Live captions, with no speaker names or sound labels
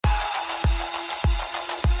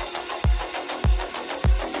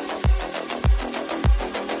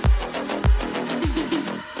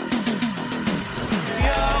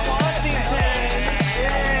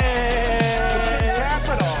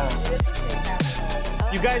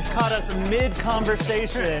You guys caught us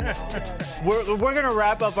mid-conversation. We're going to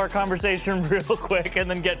wrap up our conversation real quick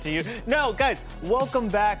and then get to you. No, guys, welcome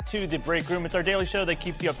back to the Break Room. It's our daily show that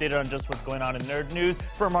keeps you updated on just what's going on in nerd news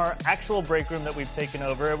from our actual break room that we've taken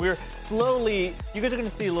over. We're slowly, you guys are going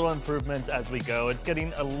to see little improvements as we go. It's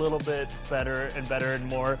getting a little bit better and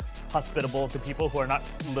more hospitable to people who are not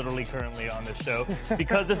literally currently on this show.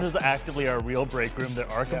 Because this is actively our real break room,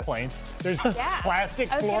 there are complaints. There's plastic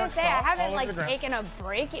floor. I was going to say, I haven't like taken a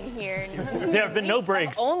break in here. There have been no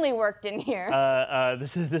breaks. I've only worked in here.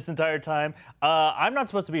 This entire time. I'm not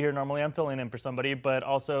supposed to be here normally. I'm filling in for somebody, but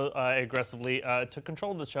also aggressively took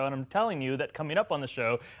control of the show. And I'm telling you that coming up on the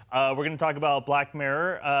show, we're going to talk about Black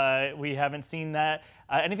Mirror. We haven't seen that.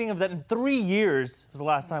 Anything of that in 3 years was the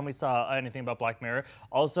last time we saw anything about Black Mirror.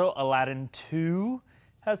 Also, Aladdin 2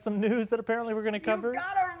 has some news that apparently we're going to cover. You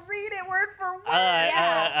gotta read it word for word.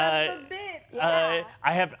 That's the bit.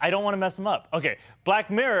 I don't want to mess them up. Okay,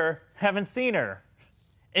 Black Mirror, haven't seen her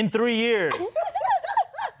in 3 years.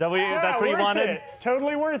 That's what you wanted? It.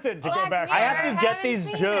 Totally worth it to go back. I have to get these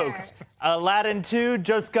jokes. Aladdin 2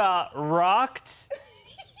 just got rocked.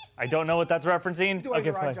 I don't know what that's referencing. Dwayne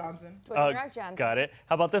The Rock Johnson. Dwayne The Rock Johnson. Got it.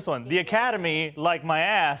 How about this one? The Academy, like my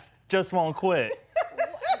ass, just won't quit.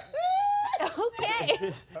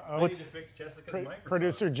 Okay. We need to fix Jessica's microphone.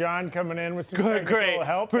 Producer John coming in with some technical Great.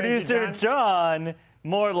 help. Producer John,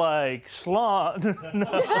 more like schlong.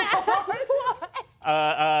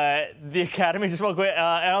 The Academy just won't quit.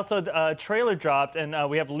 And also, a trailer dropped, and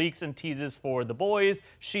we have leaks and teases for The Boys,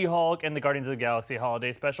 She-Hulk, and the Guardians of the Galaxy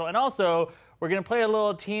holiday special. And also, we're gonna play a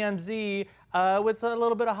little TMZ with a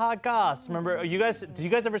little bit of hot goss. Remember, did you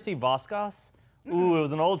guys ever see Vosgos? Ooh, it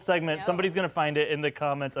was an old segment. No. Somebody's going to find it in the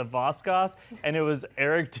comments of Vosgos, and it was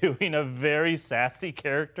Eric doing a very sassy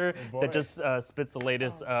character that just spits the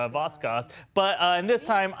latest Vosgos. But in this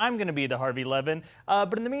time, I'm going to be the Harvey Levin.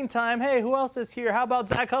 But in the meantime, hey, who else is here? How about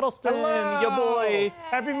Zach Huddleston, Hello. your boy?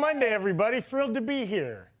 Happy Monday, everybody. Thrilled to be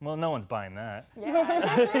here. Well, no one's buying that.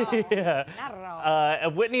 Yeah. Not at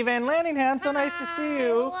all. Whitney Van Lanningham, so nice to see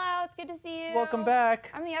you. Hello, it's good to see you. Welcome back.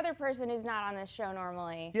 I'm the other person who's not on this show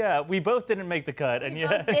normally. Yeah, we both didn't make the cut. We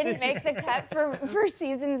both didn't make the cut for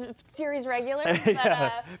series regulars. But,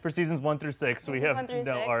 yeah, for seasons 1 through 6, we have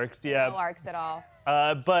no arcs. Yeah. No arcs at all.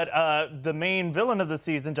 But the main villain of the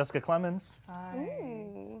season, Jessica Clemens.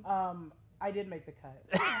 I did make the cut.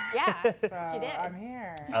 Yeah, So she did. I'm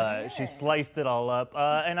here. She sliced it all up.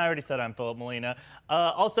 And I already said I'm Philip Molina.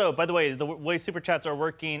 Also, by the way Super Chats are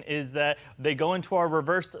working is that they go into our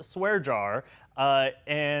reverse swear jar.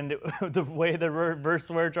 And the way the reverse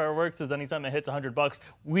swear jar works is anytime it hits $100,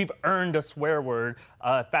 we've earned a swear word.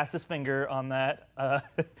 Fastest finger on that.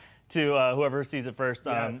 To whoever sees it first.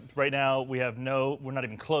 Yes. Right now, we're not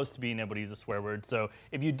even close to being able to use a swear word. So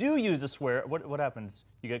if you do use a swear, what happens?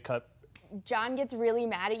 You get cut. John gets really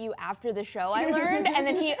mad at you after the show, I learned, and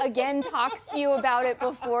then he again talks to you about it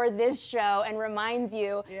before this show and reminds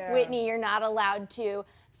you, Whitney, you're not allowed to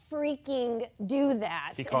freaking do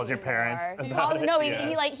that. He calls your parents about it. No,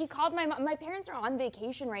 Yeah. he called my parents are on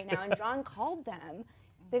vacation right now, and John called them.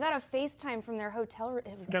 They got a FaceTime from their hotel. It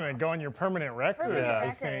was It's going to go on your permanent record, Permanent I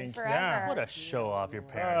record think. forever. Yeah. What a show off your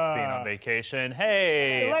parents being on vacation.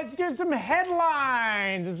 Hey. Let's do some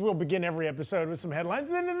headlines, as we'll begin every episode with some headlines.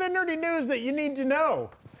 Then the nerdy news that you need to know.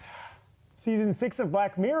 Season 6 of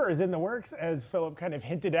Black Mirror is in the works, as Philip kind of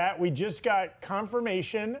hinted at. We just got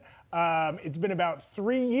confirmation. It's been about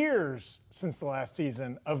 3 years since the last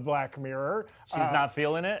season of Black Mirror. She's not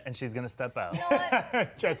feeling it, and she's going to step out.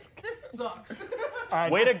 This sucks.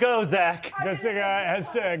 Way to go, Zach. Jessica has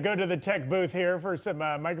to go to the tech booth here for some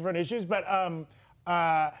microphone issues. But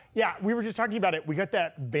yeah, we were just talking about it. We got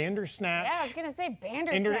that Bandersnatch. Yeah, I was gonna say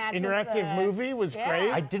Bandersnatch. Interactive movie was great.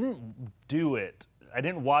 I didn't do it. I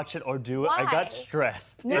didn't watch it or do it. I Why? got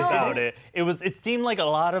stressed about it. It seemed like a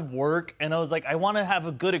lot of work, and I was like, I want to have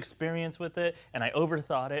a good experience with it, and I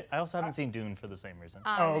overthought it. I also haven't seen Dune for the same reason.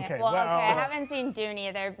 Okay. Well, Well, I haven't seen Dune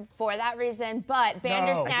either for that reason, but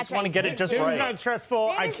Bandersnatch. I just want to get it just Dune's right. not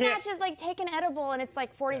stressful. I can't. Bandersnatch is like take an edible, and it's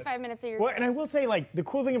like 45 minutes of your. Well, and I will say, like, the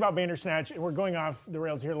cool thing about Bandersnatch, and we're going off the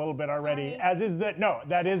rails here a little bit already, Sorry. as is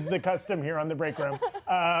that is the custom here on the break room.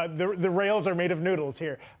 The rails are made of noodles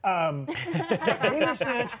here. Bandersnatch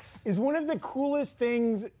is one of the coolest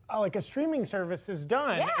things like a streaming service has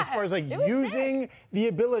done, Yeah, as far as like it was using the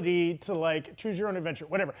ability to like choose your own adventure,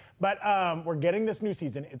 whatever. But we're getting this new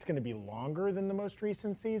season. It's going to be longer than the most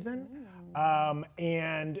recent season,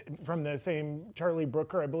 and from the same Charlie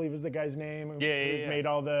Brooker, I believe is the guy's name, who's made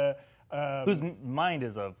all the. Whose mind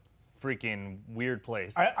is a freaking weird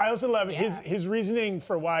place. I also love his reasoning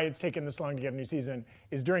for why it's taken this long to get a new season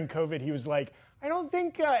is during COVID, he was like, I don't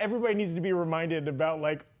think everybody needs to be reminded about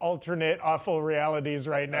like alternate awful realities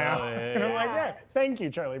right now. And I'm like, yeah, thank you,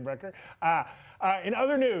 Charlie Brooker. In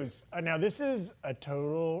other news, now this is a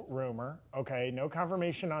total rumor, okay? No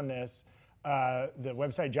confirmation on this. The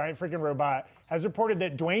website Giant Freaking Robot has reported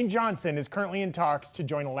that Dwayne Johnson is currently in talks to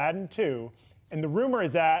join Aladdin 2. And the rumor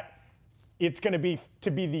is that it's going to be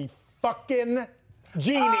the fucking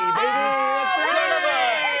genie, baby.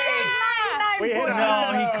 No,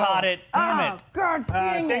 he caught it. Damn it. God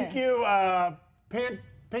dang Thank you,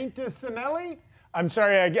 Pantasinelli. I'm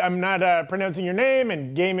sorry, I'm not pronouncing your name.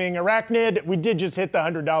 And Gaming Arachnid, we did just hit the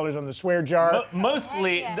 $100 on the swear jar.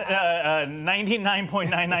 Mostly,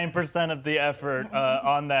 99.99% of the effort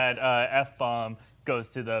on that F-bomb goes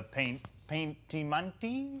to the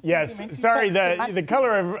Paintimanti? Yes, sorry, the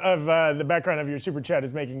color of the background of your super chat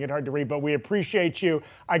is making it hard to read, but we appreciate you.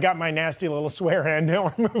 I got my nasty little swear in.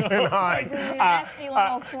 Now we're moving on. Nasty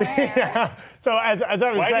little swear. Yeah. So as I was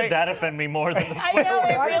Why saying, did that offend me more than the I swear know,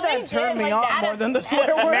 word? it Why did really that turn me like, on that more than the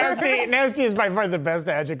swear word? nasty is by far the best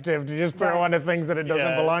adjective to just throw onto things that it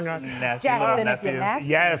doesn't belong on. Nasty little Jackson, if you're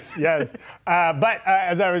nephew. nasty. Yes. But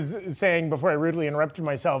as I was saying before I rudely interrupted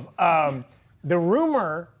myself, the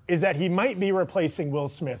rumor is that he might be replacing Will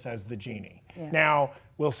Smith as the genie. Yeah. Now,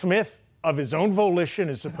 Will Smith, of his own volition,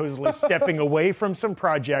 is supposedly stepping away from some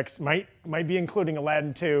projects, might be including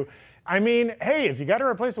Aladdin 2. I mean, hey, if you got to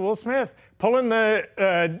replace Will Smith, pulling the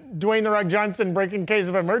Dwayne "The Rock" Johnson break in case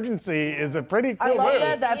of emergency is a pretty cool I love move.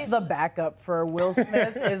 that that's the backup for Will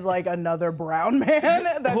Smith is like another brown man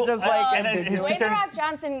that's just like and his Dwayne "The concerns- Rock"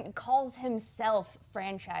 Johnson calls himself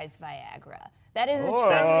franchise Viagra. That is a term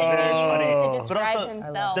that's that he funny. uses to But describe also,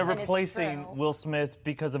 himself. they're and it's replacing true. Will Smith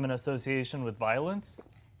because of an association with violence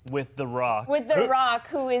with The Rock. With The Rock,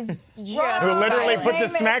 who is just Who literally put the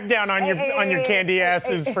Name it. smackdown on your candy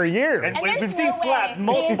asses for years. And there's we've seen no slap way.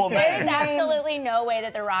 multiple There's men. absolutely no way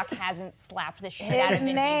that The Rock hasn't slapped the shit out of his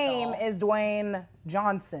Vin name Diesel. is Dwayne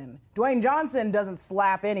Johnson. Dwayne Johnson doesn't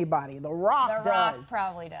slap anybody. The Rock The Rock does.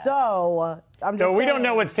 probably does. So I'm just So we don't saying,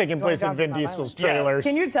 know what's taking Dwayne place in Johnson's Vin not Diesel's violent. trailers.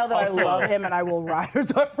 Can you tell that Also- I love him and I will ride or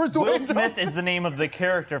die for Dwayne Will Johnson? Smith is the name of the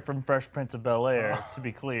character from Fresh Prince of Bel-Air, to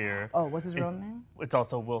be clear. Oh, what's his real name? It's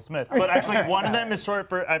also Will Smith. But actually, one of them is short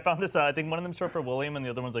for, I found this out, I think one of them is short for William and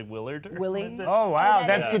the other one's like Willard. or Willie? something. Oh, wow, that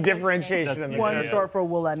that's is the interesting. differentiation in the One character. short for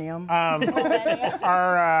Millennium.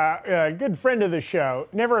 Our good friend of the show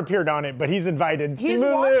never appeared on it, but he's invited. He's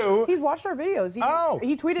watched our videos.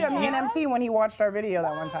 He tweeted at me and MT when he watched our video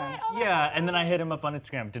that one time. Oh, that's Yeah, and then I hit him up on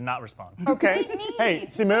Instagram, did not respond. Okay. Neat. Hey,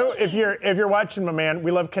 Simu, if you're watching, my man,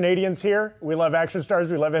 we love Canadians here. We love action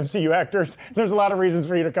stars. We love MCU actors. There's a lot of reasons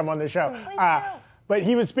for you to come on the show. Please do. But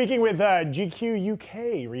he was speaking with GQ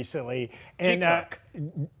UK recently, and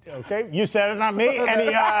okay, you said it, not me.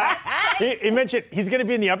 And he mentioned he's going to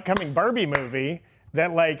be in the upcoming Barbie movie.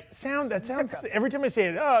 That sounds. Every time I say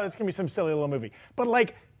it, oh, it's going to be some silly little movie.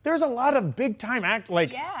 But there's a lot of big time actors.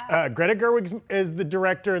 Greta Gerwig is the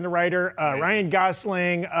director and the writer. Ryan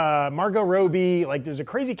Gosling, Margot Robbie. There's a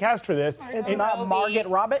crazy cast for this. It's not Margaret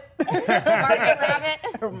Robbit. Margaret Rabbit.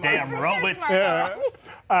 Damn robot.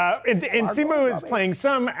 And Simu is playing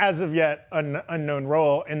some, as of yet, unknown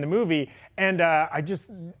role in the movie. And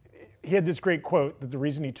he had this great quote that the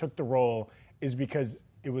reason he took the role is because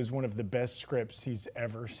it was one of the best scripts he's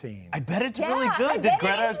ever seen. I bet it's Yeah, really I good. Did bet it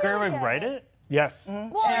Greta is really Gerwig good. write it? Yes.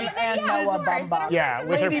 Well, And Noah of course, Baumbach. Yeah,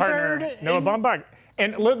 with her Lady partner, Bird Noah Baumbach.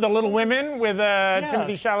 And The Little Women with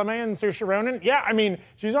Timothy Chalamet and Saoirse Ronan. Yeah, I mean,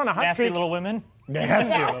 she's on a hot Nasty streak. Little Women. Nasty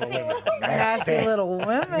Nasty Little Women. Little Women. Nasty little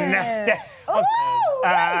women. Nasty.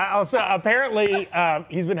 Also, apparently,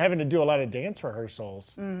 he's been having to do a lot of dance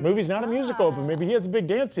rehearsals. Movie's not a musical, but maybe he has a big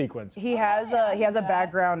dance sequence. He has a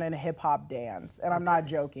background in hip hop dance, and I'm not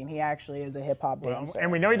joking. He actually is a hip hop dancer.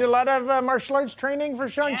 And we know he did a lot of martial arts training for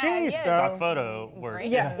Shang-Chi. he is. Stock So. photo work.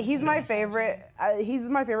 Yeah, he's my favorite. He's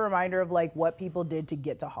my favorite reminder of what people did to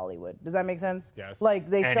get to Hollywood. Does that make sense? Yes.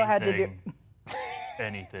 They still had to do.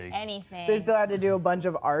 Anything. Anything. They still had to do a bunch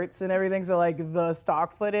of arts and everything. So the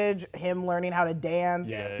stock footage, him learning how to dance.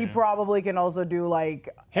 Yeah. He probably can also do Him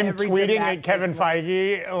every tweeting at gymnastic Kevin move.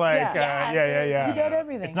 Feige, yeah. He did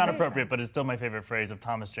everything. It's not appropriate, but it's still my favorite phrase of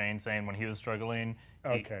Thomas Jane saying when he was struggling,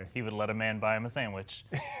 he would let a man buy him a sandwich.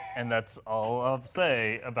 And that's all I'll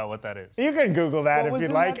say about what that is. You can Google that What if was you'd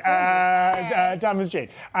in like. that Thomas Jane.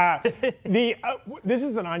 This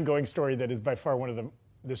is an ongoing story that is by far one of the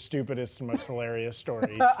stupidest and most hilarious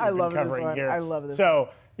stories I we've love been this covering one. here. I love this So,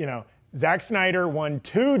 Zack Snyder won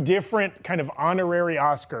 2 different kind of honorary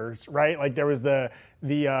Oscars, right? Like there was the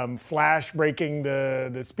Flash breaking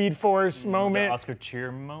the Speed Force moment. The Oscar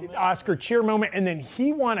cheer moment. Oscar cheer moment, and then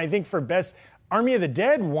he won, I think, for best. Army of the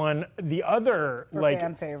Dead won the other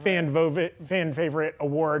fan favorite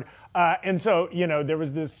award, and so there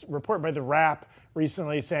was this report by The Wrap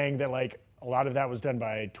recently saying that like a lot of that was done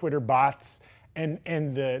by Twitter bots, and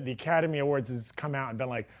the Academy Awards has come out and been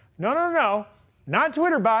like, no, not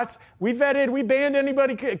Twitter bots. We banned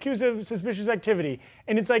anybody accused of suspicious activity,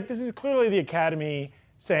 and it's like this is clearly the Academy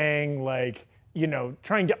saying like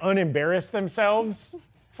trying to unembarrass themselves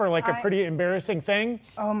for like a pretty embarrassing thing.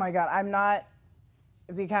 Oh my God, I'm not.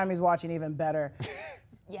 If the Academy's watching, even better.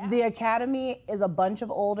 Yeah. The Academy is a bunch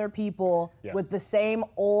of older people with the same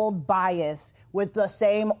old bias, with the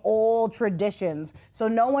same old traditions. So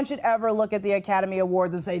no one should ever look at the Academy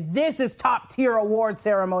Awards and say, this is top tier award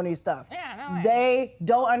ceremony stuff. Yeah, no way. They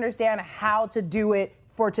don't understand how to do it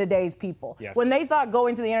for today's people. Yes. When they thought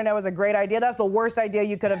going to the internet was a great idea, that's the worst idea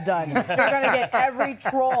you could have done. They're gonna get every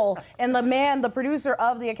troll. And the producer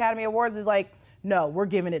of the Academy Awards is like, no, we're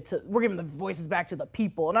giving the voices back to the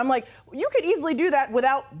people. And I'm like, you could easily do that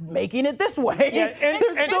without making it this way. Yeah,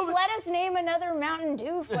 Just let us name another Mountain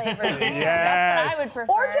Dew flavor. That's what I would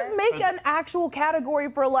prefer. Or just make an actual category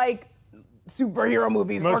for like superhero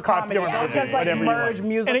movies Most or comedy. popular Don't movie, just like whatever you merge want.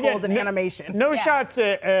 musicals and again, animation. No shots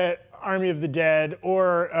at Army of the Dead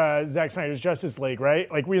or Zack Snyder's Justice League,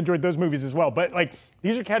 right? Like we enjoyed those movies as well. But like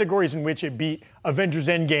these are categories in which it beat Avengers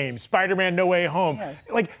Endgame, Spider-Man No Way Home. Yes.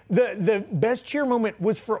 Like the best cheer moment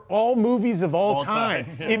was for all movies of all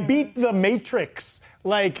time. Yeah. It beat The Matrix.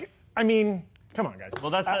 Like, I mean, come on, guys. Well,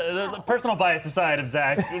 that's the personal bias aside of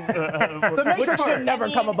Zach. The Matrix should never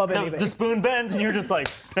come above anything. The spoon bends, and you're just like,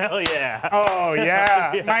 hell yeah. Oh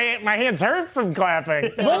yeah, my hands hurt from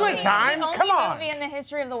clapping. Bullet time, come The on. only movie in the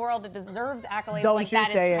history of the world that deserves accolades Don't like you that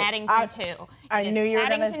is say it. Paddington 2. I knew you were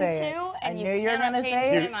gonna Paddington say it. 2, and I you knew you were cannot gonna change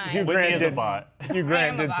say my it. mind. Hugh Whitney Grant is a did. bot. Hugh Grant I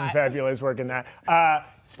am a did some bot. fabulous work in that.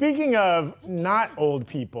 Speaking of not old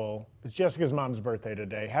people, it's Jessica's mom's birthday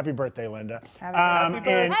today. Happy birthday, Linda. Happy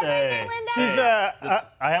birthday. and Happy birthday, Linda. she's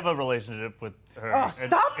I have a relationship with her. Oh,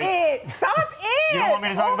 stop it! Stop it! You don't want me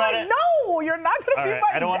to talk about it? No, you're not gonna All be right,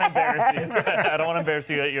 my I don't want to dad. embarrass you. I don't want to embarrass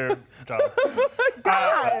you at your job.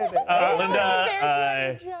 God,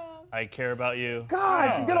 Linda, I care about you.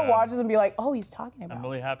 God, she's gonna watch this and be like, "Oh, he's talking about." I'm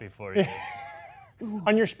really happy for you.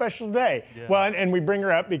 on your special day. Yeah. Well, and we bring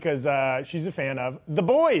her up because she's a fan of The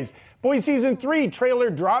Boys. Boys Season 3 trailer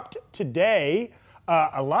dropped today.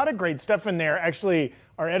 A lot of great stuff in there. Actually,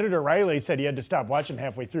 our editor Riley said he had to stop watching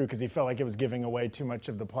halfway through because he felt like it was giving away too much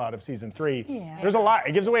of the plot of Season 3. Yeah. There's a lot.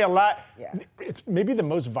 It gives away a lot. Yeah. It's maybe the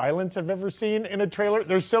most violence I've ever seen in a trailer.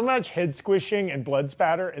 There's so much head squishing and blood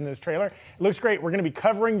spatter in this trailer. It looks great. We're going to be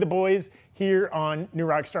covering The Boys here on New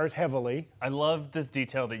Rockstars heavily. I love this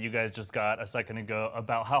detail that you guys just got a second ago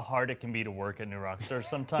about how hard it can be to work at New Rockstars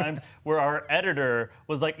sometimes, where our editor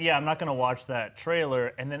was like, yeah, I'm not going to watch that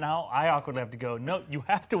trailer. And then now I awkwardly have to go, no, you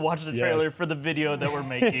have to watch the trailer Yes. for the video that we're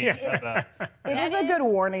making about. It is a good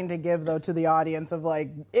warning to give, though, to the audience of like,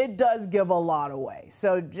 it does give a lot away.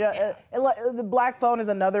 So the Black Phone is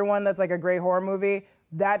another one that's like a great horror movie.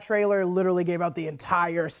 That trailer literally gave out the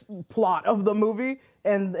entire plot of the movie,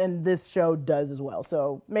 and this show does as well.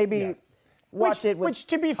 So maybe watch it with Which,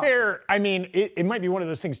 to be caution. fair, I mean, it might be one of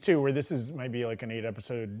those things too, where might be like an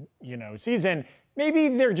 8-episode, season. Maybe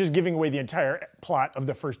they're just giving away the entire plot of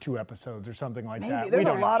the first 2 episodes or something like that. There's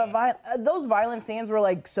We a don't lot of those violent scenes were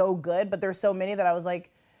like so good, but there's so many that I was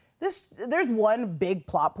like, there's one big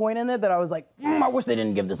plot point in it that I was like, I wish they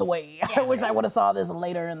didn't give this away. I wish I would have saw this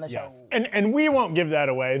later in the show. Yes. And we won't give that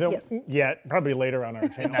away though Yes. yet, probably later on our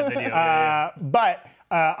channel. That video. Yeah. But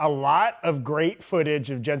a lot of great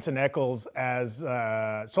footage of Jensen Ackles as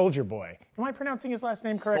Soldier Boy. Am I pronouncing his last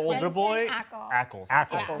name correctly? Soldier Boy? Ackles.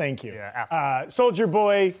 Ackles, thank you. Yeah, Ackles. Soldier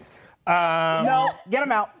Boy. No, get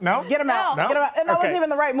him out. No? Get him out. No? Get him out. And that Okay. wasn't even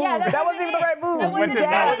the right move. Yeah, that wasn't even the right move. That wasn't His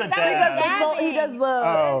dad. That was a dad. He does the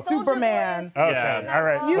Oh. Superman. Soldier Okay, Yeah. all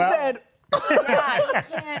right. You Well, said, Yeah, you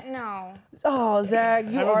can't, no. oh, Zach,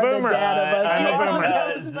 you I'm a are the boomer. dad of us. I'm You a are the boomer.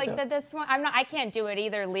 dad. It's like this one. I can't do it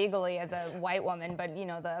either legally as a white woman, but the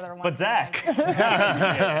other one. But Zach.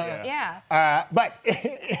 Yeah. But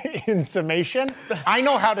in summation, I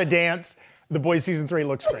know how to dance. The Boys Season 3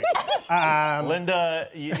 looks great. Linda,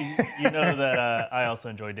 you know that I also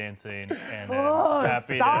enjoy dancing, and Oh,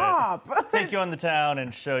 happy stop. to take you on the town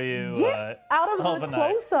and show you. Get out of Hell the a Night.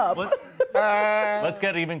 close-up. Let's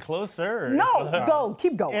get even closer. No, go.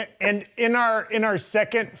 Keep going. And in our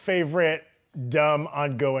second favorite dumb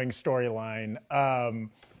ongoing storyline,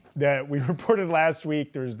 that we reported last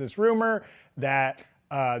week, there's this rumor that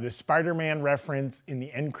the Spider-Man reference in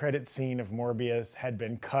the end credit scene of Morbius had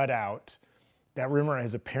been cut out. That rumor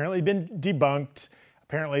has apparently been debunked.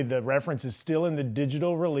 Apparently the reference is still in the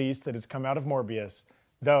digital release that has come out of Morbius,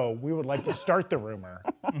 though we would like to start the rumor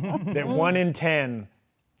that 1 in 10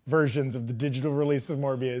 versions of the digital release of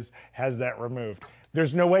Morbius has that removed.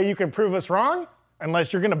 There's no way you can prove us wrong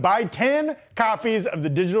unless you're gonna buy 10 copies of the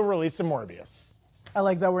digital release of Morbius. I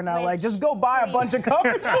like that we're not just go buy a bunch of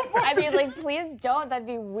copies. I mean, like, please don't. That'd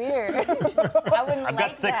be weird. I wouldn't I've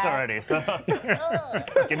got 6 already, so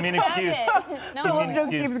give me an excuse. No, Philip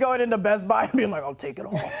just keeps going into Best Buy and being like, I'll take it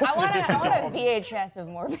all. I want a VHS of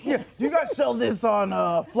Morbius. Do you guys sell this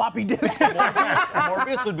on floppy disk?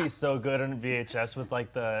 Morbius would be so good on VHS with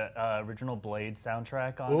like the original Blade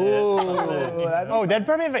soundtrack on it.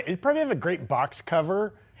 It'd probably have a great box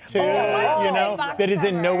cover too, box that is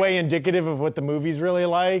in no cover. way indicative of what the movie's really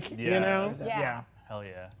like, Yeah. Yeah. Hell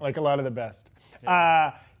yeah. like a lot of the best.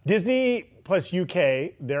 Disney plus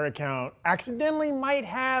UK, their account, accidentally might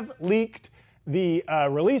have leaked the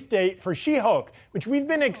release date for She-Hulk, which we've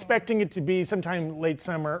been expecting it to be sometime late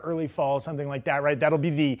summer, early fall, something like that, right? That'll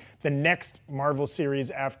be the next Marvel series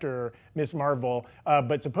after Ms. Marvel.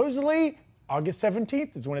 But supposedly, August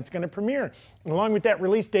 17th is when it's going to premiere. And along with that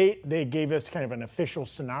release date, they gave us kind of an official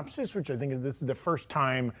synopsis, which I think this is the first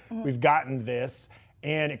time we've gotten this.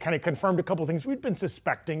 And it kind of confirmed a couple things we'd been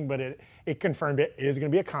suspecting, but it confirmed it. It is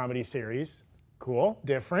going to be a comedy series. Cool,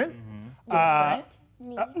 different.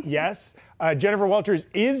 Yes. Jennifer Walters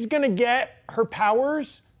is going to get her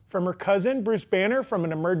powers from her cousin, Bruce Banner, from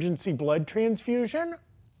an emergency blood transfusion.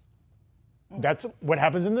 That's what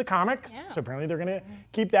happens in the comics. So apparently they're going to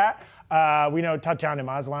keep that. We know Tatiana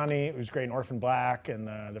Maslany, who's great in Orphan Black and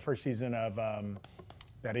the first season of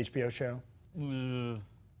that HBO show.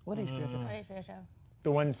 What HBO show? The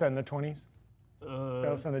one set in the 20s.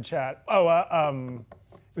 Tell us in the chat.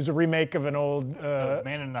 It was a remake of an old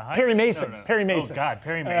Man in the High. Perry Mason. No. Perry Mason. Oh God,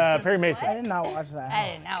 Perry Mason. Perry Mason. I did not watch that. I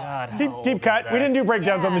didn't know. God, how old Deep is cut. that? We didn't do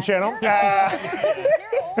breakdowns on the channel. That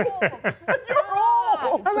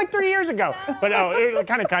was like 3 years ago. But the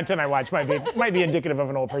kind of content I watch might be indicative of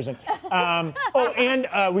an old person. And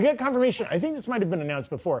we got confirmation. I think this might have been announced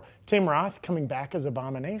before. Tim Roth coming back as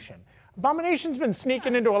Abomination. Abomination's been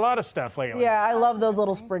sneaking into a lot of stuff lately. Yeah, I love those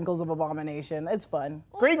little sprinkles of Abomination. It's fun.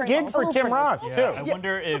 Great gig for Tim Roth, too. I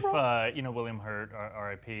wonder if, William Hurt,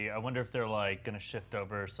 R.I.P., I wonder if they're like going to shift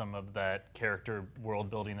over some of that character world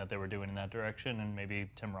building that they were doing in that direction, and maybe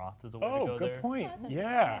Tim Roth is a way to go there. Oh, good point.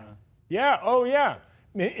 Yeah.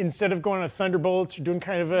 Instead of going to Thunderbolts, you're doing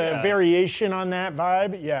kind of a variation on that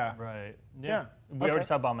vibe. Yeah. Right. Yeah. We already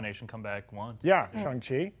saw Abomination come back once. Yeah,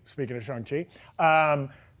 Shang-Chi. Speaking of Shang-Chi.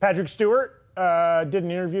 Patrick Stewart did an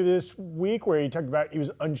interview this week where he talked about he was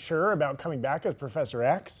unsure about coming back as Professor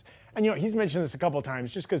X. And he's mentioned this a couple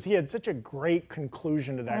times just because he had such a great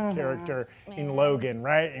conclusion to that character in Logan,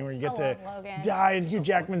 right? And where you get to die in Hugh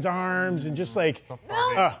Jackman's arms and just like...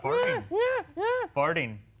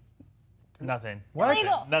 Farting. Nothing. What?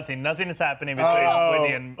 Nothing is happening between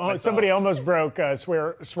Whitney and myself. Somebody almost broke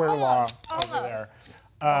swear law over there.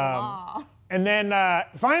 And then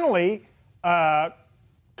finally,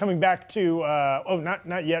 coming back to,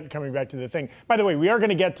 not yet coming back to the thing. By the way, we are going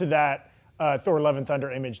to get to that Thor Love and Thunder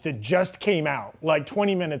image that just came out like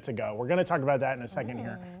 20 minutes ago. We're going to talk about that in a second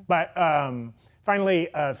here. But finally,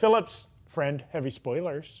 Philip's friend, Heavy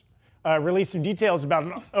Spoilers, released some details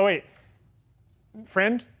about,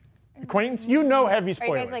 friend? Acquaintance? You know Heavy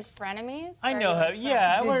Spoilers. Are you guys like frenemies? I know her.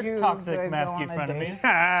 Yeah, we're toxic, masky frenemies.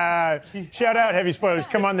 Shout out, Heavy Spoilers.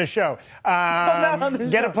 Come on the show.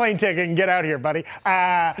 Get a plane ticket and get out here, buddy.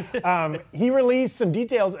 He released some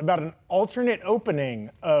details about an alternate opening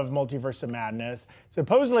of Multiverse of Madness.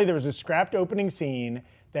 Supposedly, there was a scrapped opening scene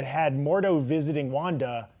that had Mordo visiting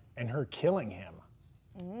Wanda and her killing him.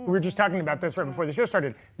 We were just talking about this right before the show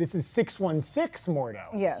started. This is 616 Mordo.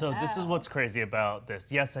 Yes. So this is what's crazy about this.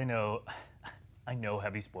 Yes, I know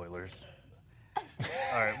Heavy Spoilers. All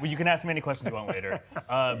right, well, you can ask me any questions you want later.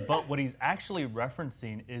 But what he's actually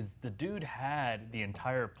referencing is the dude had the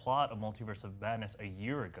entire plot of Multiverse of Madness a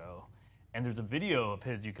year ago. And there's a video of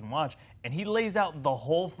his you can watch, and he lays out the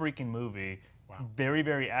whole freaking movie very,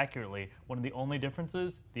 very accurately. One of the only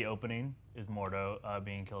differences, the opening is Mordo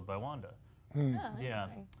being killed by Wanda. Yeah,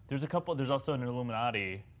 there's also an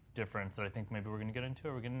Illuminati difference that I think maybe we're gonna get into.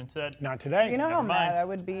 Are we getting into that? Not today. You know how mad I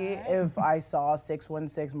would be if I saw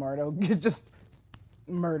 616 Mordo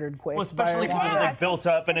murdered quick. Well, especially by because Yeah, it's built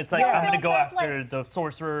up, and it's like yeah. I'm gonna go Built up, after the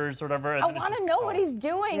sorcerers or whatever. And I then it want to just know what falls. he's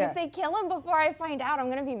doing. Yeah. If they kill him before I find out, I'm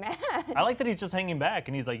gonna be mad. I like that he's just hanging back,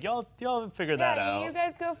 and he's like, y'all figure that out. You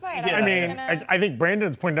guys go fight. Yeah. I mean, gonna... I think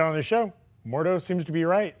Brandon's pointed out on the show, Mordo seems to be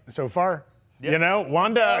right so far. Yep. You know,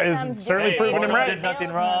 Wanda Here is comes certainly Jay. proving him Mordo right. did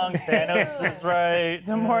nothing wrong. Thanos is right.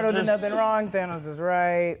 The Mordo did Just- nothing wrong. Thanos is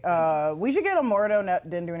right. We should get a Mordo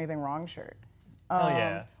didn't do anything wrong shirt. Oh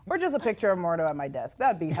yeah. Or just a picture of Mordo at my desk.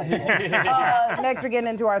 That'd be helpful. Next, we're getting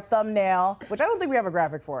into our thumbnail, which I don't think we have a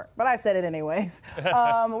graphic for, but I said it anyways. We're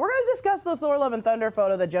going to discuss the Thor Love and Thunder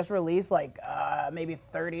photo that just released like maybe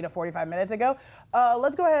 30 to 45 minutes ago.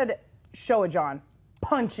 Let's go ahead, show it, John.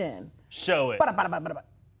 Punch in. Show it. Ba-da-ba-da-ba-da-ba.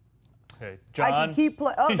 Okay, I John. can keep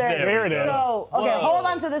playing. Oh, There it is. So, okay, Whoa. hold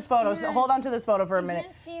on to this photo. So hold on to this photo for a minute.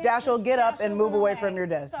 can't see it Dashiell, 'cause get up and Dashiell's move in the away way. from your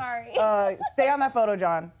desk. Sorry. Stay on that photo,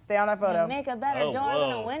 John. Stay on that photo. Make a better Oh, door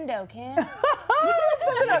than a whoa. window, Kim.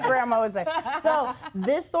 Something that grandma would say. So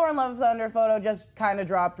this Thor and Love and Thunder photo just kind of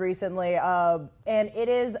dropped recently, and it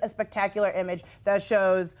is a spectacular image that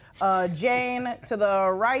shows Jane to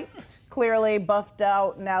the right, clearly buffed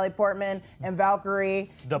out Natalie Portman, and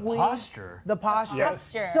Valkyrie. The posture. The posture.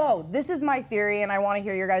 Yes. So this is my theory, and I want to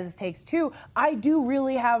hear your guys' takes too. I do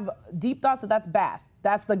really have deep thoughts that that's Bast.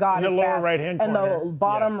 That's the goddess In the lower Bast. right-hand and corner. the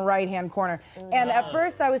bottom Yes. right-hand corner. And at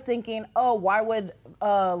first I was thinking, oh, why would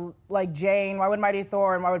like Jane, why would Mighty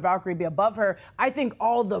Thor and why would Valkyrie be above her? I think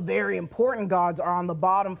all the very important gods are on the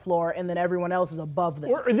bottom floor, and then everyone else is above them.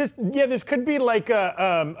 Or this could be like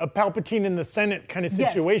a Palpatine in the Senate kind of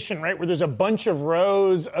Yes. situation, right? Where there's a bunch of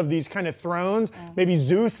rows of these kind of thrones. Maybe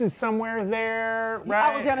Zeus is somewhere there,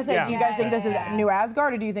 right? I was gonna say, Yeah. do you guys think this is New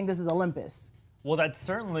Asgard, or do you think this is Olympus? Well, that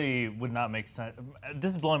certainly would not make sense.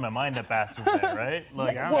 This is blowing my mind that Bast was there, right?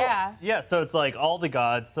 Like, Yeah. yeah. So it's like all the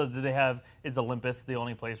gods. So do they have? Is Olympus the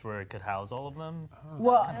only place where it could house all of them?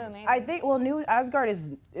 Well, maybe. I think New Asgard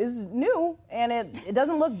is new, and it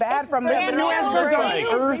doesn't look bad from the brand New Asgard's on brand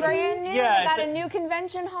Earth. new, brand new. Yeah, They got it's a new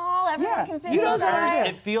convention hall. Everyone Yeah, can fit you don't inside. understand.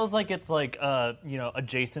 It feels like it's like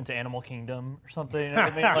adjacent to Animal Kingdom or something. You know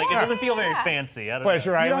what I mean? Like it doesn't feel very fancy. I don't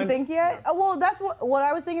Pleasure know. You Island. don't think yet? Well, that's what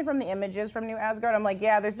I was thinking from the images from New Asgard. I'm like,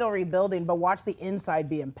 yeah, they're still rebuilding, but watch the inside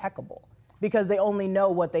be impeccable because they only know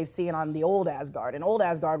what they've seen on the old Asgard, and old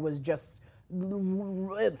Asgard was just,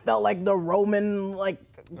 it felt like the Roman, like,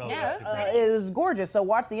 Yeah, it was pretty. it was gorgeous. So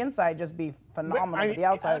watch the inside just be phenomenal, but the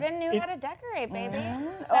outside. Odin knew how to decorate, baby.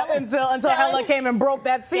 Until Hela came and broke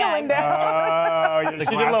that ceiling Yeah, down. Oh, yeah, The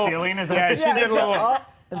glass ceiling is yeah, she did a little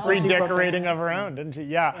until she broke redecorating that. of her own, didn't she?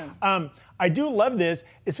 Yeah. I do love this,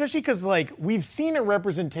 especially because like we've seen a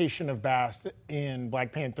representation of Bast in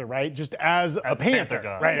Black Panther, right? Just as a panther,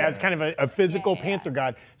 god. right? Yeah. As kind of a physical Yeah. panther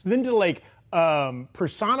god. So then to like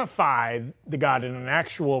personify the god in an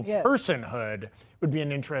actual Yeah. personhood would be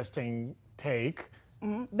an interesting take.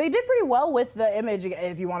 They did pretty well with the image.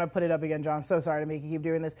 If you want to put it up again, John, I'm so sorry to make you keep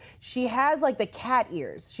doing this. She has like the cat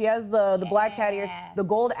ears. She has the black cat ears. The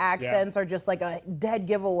gold accents are just like a dead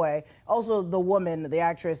giveaway. Also, the woman, the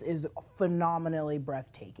actress, is phenomenally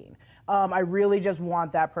breathtaking. I really just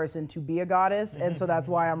want that person to be a goddess, and so that's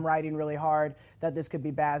why I'm writing really hard that this could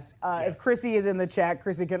be Bast. If Chrissy is in the chat,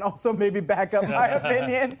 Chrissy can also maybe back up my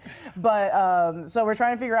opinion. But so we're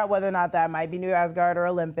trying to figure out whether or not that might be New Asgard or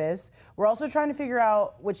Olympus. We're also trying to figure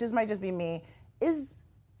out, which this might just be me,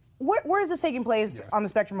 where is this taking place on the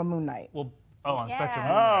spectrum of Moon Knight? Well, on Spectrum.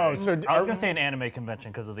 Oh, so I was gonna say an anime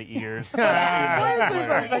convention because of the ears.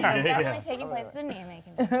 Definitely taking place in an anime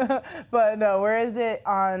convention. But no, where is it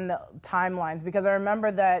on timelines? Because I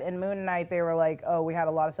remember that in Moon Knight they were like, oh, we had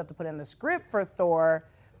a lot of stuff to put in the script for Thor,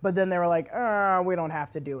 but then they were like, we don't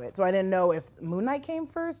have to do it. So I didn't know if Moon Knight came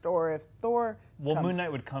first or if Thor. Well, comes Moon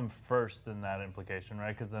Knight would come first in that implication,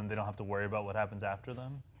 right? Because then they don't have to worry about what happens after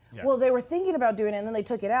them. Well, they were thinking about doing it, and then they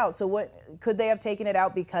took it out. So what could they have taken it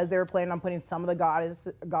out because they were planning on putting some of the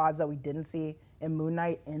gods that we didn't see in Moon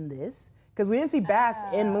Knight in this? Because we didn't see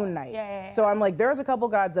Bast in Moon Knight. yeah. So I'm like, there's a couple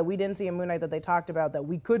gods that we didn't see in Moon Knight that they talked about that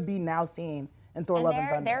we could be now seeing in Thor: Love and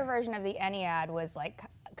Thunder. Their version of the Ennead was like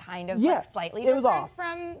kind of Yeah, like slightly it was different off.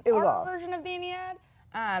 from It was our off. version of the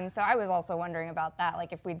Ennead. So I was also wondering about that,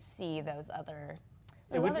 like if we'd see those other.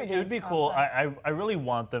 It would be pop cool. up. I really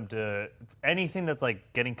want them to, anything that's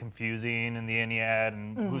like getting confusing in the Ennead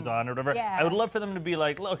and who's on or whatever, Yeah. I would love for them to be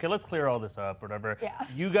like, okay, let's clear all this up or whatever. Yeah.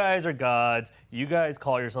 You guys are gods. You guys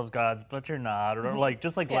call yourselves gods, but you're not. Or like,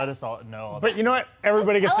 just like let us all know. all But you know what?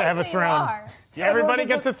 Everybody gets to Tell us have a who you throne. are. Everybody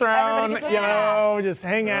gets a throne, everybody gets a you know, just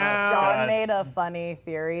hang out. John God. made a funny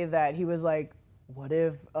theory that he was like, what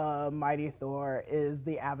if Mighty Thor is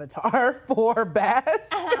the avatar for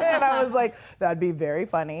Bast? And I was like, that'd be very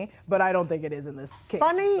funny, but I don't think it is in this case.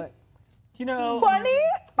 Funny? But You know, funny?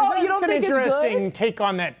 Oh, you don't It's an think it's interesting good? take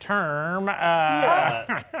on that term.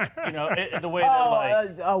 you know, the way that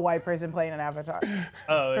like, A white person playing an avatar.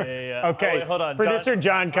 oh yeah. Okay, Oh, wait, hold on. producer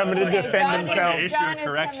John coming to Okay, defend John is- himself. Issue John of is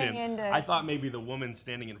correction. coming into- I thought maybe the woman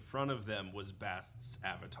standing in front of them was Bast's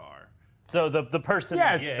avatar. So the person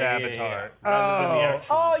Yes. is Yeah, the avatar. Rather than the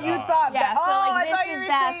actual Oh, you god. thought Yeah, that? so Oh, like I thought this you is were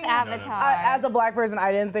Bast's saying. avatar. As a black person,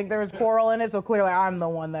 I didn't think there was coral in it, so clearly I'm the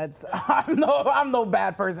one that's I'm the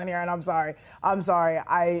bad person here, and I'm sorry.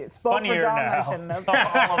 I spoke Funnier for John. now. I shouldn't have.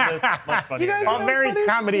 All of this much funnier. guys now. All know very what's funny?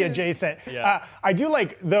 comedy adjacent. Yeah. I do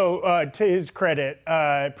like, though, to his credit,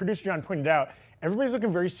 producer John pointed out, everybody's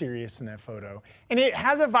looking very serious in that photo. And it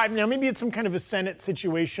has a vibe, now maybe it's some kind of a Senate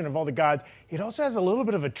situation of all the gods. It also has a little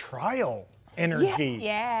bit of a trial energy.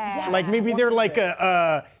 Yeah. Like maybe they're like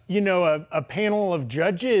a panel of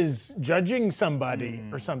judges judging somebody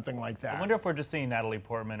or something like that. I wonder if we're just seeing Natalie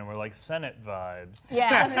Portman and we're like Senate vibes.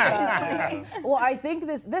 Yeah. Well, I think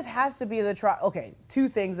this has to be the trial. Okay, two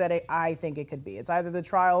things that I think it could be. It's either the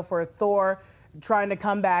trial for Thor trying to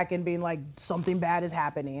come back and being like something bad is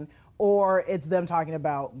happening, or it's them talking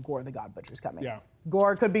about Gore the God Butcher's coming. Yeah.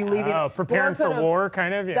 Gore could be leaving. Oh, preparing Gore for could've- war,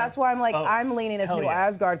 kind of? Yeah. That's why I'm like, I'm leaning as hell new yeah.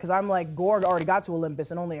 Asgard, because I'm like, Gore already got to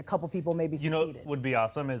Olympus and only a couple people maybe You know succeeded. what would be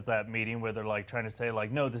awesome is that meeting where they're like trying to say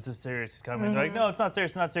like, no, this is serious, he's coming. They're like, no, it's not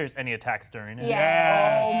serious, and he attacks during it.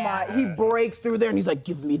 Yeah. Oh my, he breaks through there and he's like,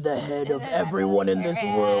 give me the head of everyone in this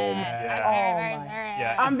room.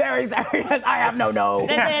 Yeah. I'm very serious. I have no nose.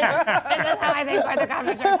 This is how I think Gore the God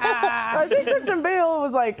Butcher. I think Christian Bale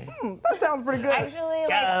was like, that sounds pretty good. Actually, like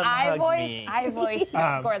Come hug me. I voiced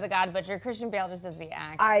Gore the God Butcher. Christian Bale just does the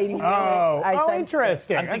act. I knew it. Oh, I sensed it.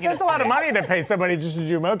 interesting. I'm thinking That's a it's lot of money to pay somebody just to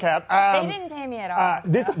do mocap. They didn't pay me at all.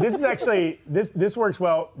 This is actually this works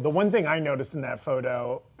well. The one thing I noticed in that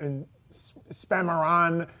photo, and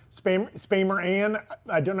Spameran,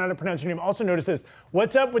 I don't know how to pronounce your name, also noticed this.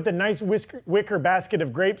 What's up with the nice wicker basket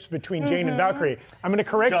of grapes between Jane and Valkyrie? I'm going to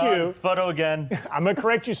correct John, you. photo again. I'm going to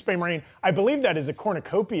correct you, Spameran. I believe that is a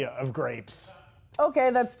cornucopia of grapes.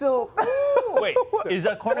 Okay, that's still. Wait, is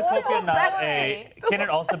a cornucopia not a? basket. Can it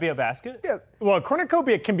also be a basket? Yes. Well, a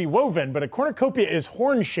cornucopia can be woven, but a cornucopia is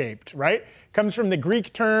horn-shaped, right? Comes from the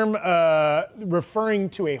Greek term referring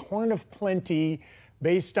to a horn of plenty,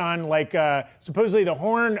 based on supposedly the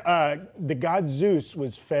horn, the god Zeus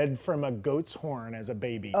was fed from a goat's horn as a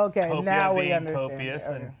baby. Okay, Copia now we being understand. copious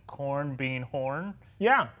Okay. and corn being horn.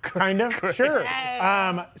 Yeah, kind of, sure.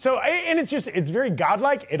 And it's very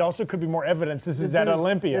godlike. It also could be more evidence. This is at Zeus.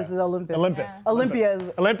 Olympia. This is Olympus. Olympus. Yeah. Olympia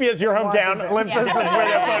is. Olympia is your hometown. Washington. Olympus is where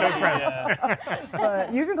that photo's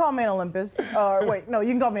from. You can call me an Olympus. Wait, no, you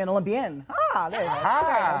can call me an Olympian. Ah, there you go.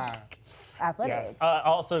 Ah. Athletic. Yes.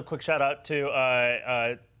 Also, a quick shout out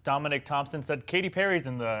to Dominic Thompson said Katy Perry's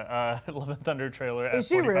in the Love and Thunder trailer at Is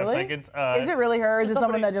she 45 really? seconds. Is it really her? Or is it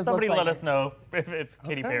someone that just looks somebody like let her? us know if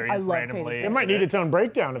Katy Perry I is love Katy randomly. Perry. It might need its own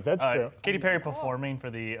breakdown if that's true. Katy Perry performing for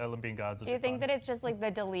the Olympian gods. Do you think that it's just like the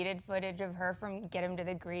deleted footage of her from Get Him to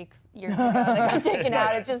the Greek years ago that got taken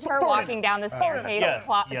out? It's just her walking down the staircase Yes,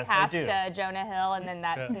 yes, I past do. Jonah Hill, and then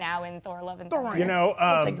that's now in Thor: Love and Thunder. You know,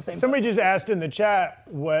 take the same somebody just asked in the chat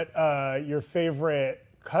what your favorite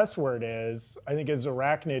cuss word is. I think it's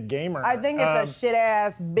Arachnid Gamer. I think it's a shit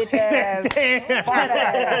ass, bitch ass, hard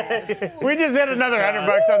ass. We just hit another $100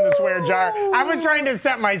 on the swear jar. I was trying to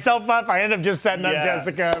set myself up. I ended up just setting up Yeah.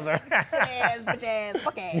 Jessica. Ass, bitch ass,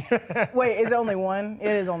 fuck ass. Wait, is it only one?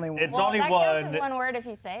 It is only one. It's Well, only that one. counts as one word if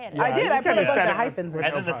you say it. I did. you I put could've a bunch said of it hyphens in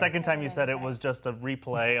And then it. the second time you said it was just a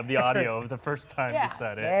replay of the audio of the first time Yeah. you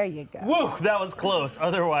said it. There you go. Woo, that was close.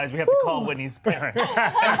 Otherwise, we have to call Whitney's parents.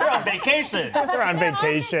 And they're on vacation. They're on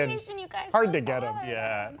vacation. You guys Hard to are get 'em. fun.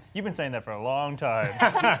 Yeah, you've been saying that for a long time.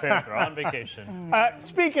 Your parents are on vacation.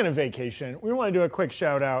 Speaking of vacation, we want to do a quick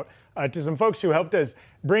shout out to some folks who helped us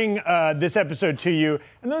bring this episode to you,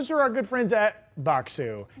 and those are our good friends at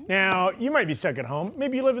Boxu. Now, you might be stuck at home.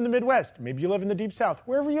 Maybe you live in the Midwest. Maybe you live in the Deep South.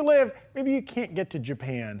 Wherever you live, maybe you can't get to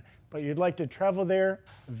Japan, but you'd like to travel there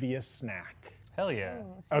via snack. Hell yeah.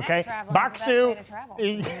 Snack Okay, travel is the best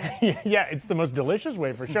way to travel. yeah, it's the most delicious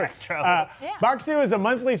way for sure. travel. Yeah. Boxu is a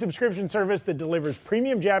monthly subscription service that delivers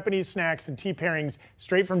premium Japanese snacks and tea pairings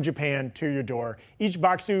straight from Japan to your door. Each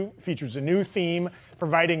Boxu features a new theme,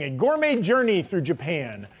 providing a gourmet journey through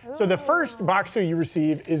Japan. So the first Boxu you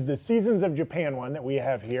receive is the Seasons of Japan one that we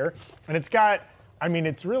have here, and it's got,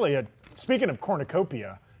 it's really speaking of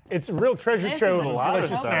cornucopia, it's a real treasure This trove is of a lot of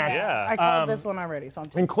delicious stuff, snacks. Yeah. I called this one already, so I'm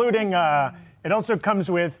taking Including, it also comes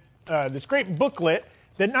with this great booklet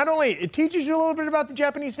that not only it teaches you a little bit about the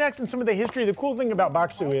Japanese snacks and some of the history. The cool thing about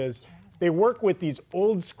Baksu is they work with these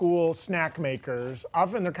old school snack makers.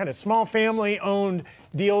 Often they're kind of small family owned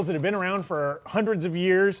deals that have been around for hundreds of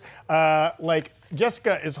years. Like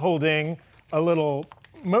Jessica is holding a little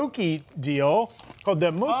mochi deal called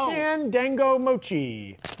the Mochan Dango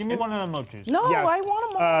Mochi. Give me one of the mochis. No, Yes. I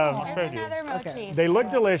want them all. There's another mochi. Okay. They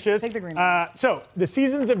look delicious. Take the green one. So the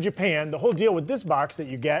seasons of Japan, the whole deal with this box that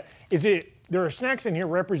you get is there are snacks in here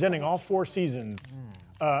representing all 4 seasons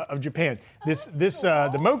of Japan.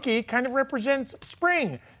 The mochi kind of represents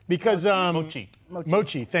spring because mochi.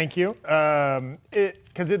 Thank you.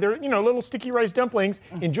 Because they're little sticky rice dumplings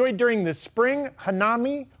enjoyed during the spring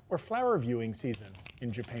hanami or flower viewing season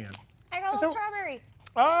in Japan. I got a little strawberry.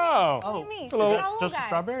 Oh, Look at me. it's a little- Look at that little Just guy.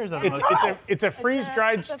 strawberries? it's a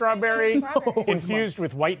freeze-dried it's a strawberry freeze-dried strawberry. infused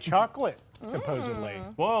with white chocolate, supposedly.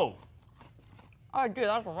 Whoa. Oh, dude,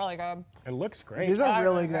 that's really good. It looks great. These are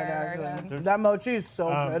really good, Very actually. That mochi is so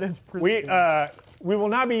good. It's We pristine. we will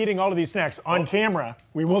not be eating all of these snacks on camera.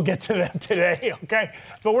 We will get to them today, okay?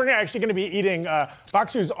 But we're actually going to be eating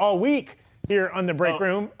Baksus all week here on the break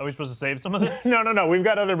room. Are we supposed to save some of this? No. We've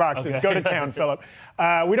got other boxes. Okay. Go to town, Philip.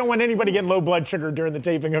 We don't want anybody getting low blood sugar during the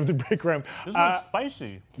taping of the break room. This is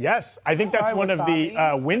spicy. Yes, I think that's Try one of the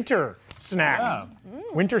wasabi. winter snacks.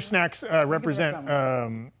 Winter snacks represent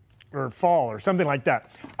or fall or something like that.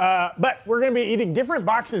 But we're going to be eating different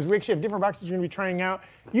boxes. We actually have different boxes we're going to be trying out.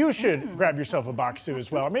 You should grab yourself a Baksu as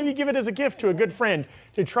well. Or maybe give it as a gift to a good friend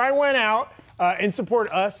to try one out and support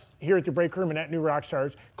us here at the Break Room and at New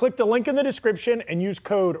Rockstars. Click the link in the description and use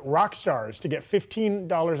code ROCKSTARS to get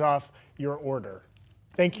 $15 off your order.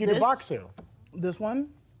 Thank you to This- Baksu. This one?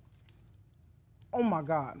 Oh my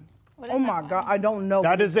God. What is Oh that my one? God. I don't know.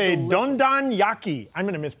 That is a Delicious. Dondan Yaki. I'm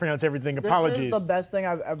going to mispronounce everything. This Apologies. is the best thing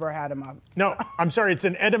I've ever had in my. No, I'm sorry. It's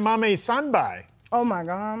an edamame sanbai. Oh my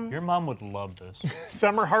God. Your mom would love this.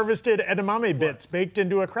 Summer harvested edamame bits baked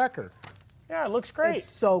into a cracker. Yeah, it looks great. It's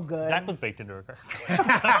so good. Zach was baked into her car.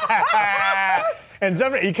 And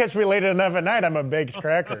somebody, you catch me late enough at night, I'm a baked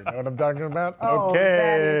cracker. Know what I'm talking about? Oh,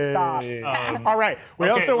 okay. Daddy, stop. All right. We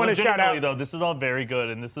also want to shout legitimately, out. though, this is all very good,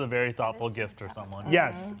 and this is a very thoughtful gift for someone.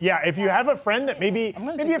 Yes. Yeah. If you have a friend that maybe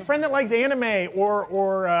a friend that likes anime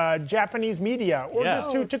or Japanese media, or Yeah.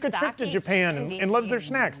 just who took a trip to Sake Japan and loves their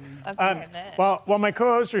snacks. That's what it is. While my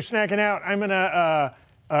co-hosts are snacking out, I'm gonna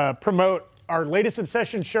promote our latest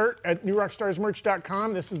Obsession shirt at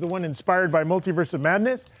newrockstarsmerch.com. This is the one inspired by Multiverse of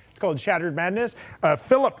Madness. It's called Shattered Madness.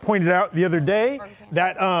 Philip pointed out the other day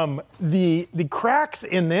that the cracks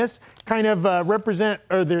in this kind of represent,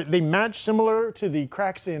 or they match similar to the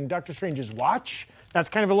cracks in Doctor Strange's watch. That's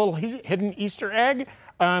kind of a little hidden Easter egg.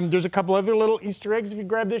 There's a couple other little Easter eggs if you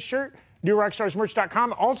grab this shirt.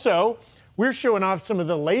 newrockstarsmerch.com. Also, we're showing off some of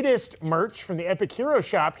the latest merch from the Epic Hero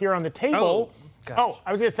Shop here on the table. gosh.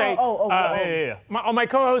 I was gonna say. Yeah. All my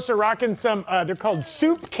co-hosts are rocking some. They're called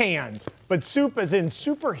soup cans, but soup as in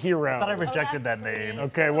superhero. I thought I rejected that name.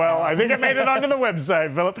 Okay, well, I think I made it onto the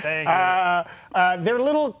website, Philip. Thank you. They're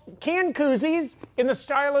little can koozies in the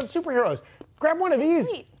style of superheroes. Grab one of these.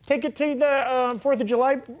 Sweet. Take it to the 4th of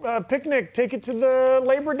July picnic. Take it to the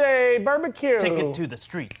Labor Day barbecue. Take it to the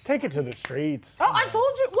streets. Take it to the streets. Oh, I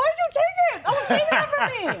told you. Why'd you take it? I was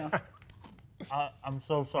saving it for me. I'm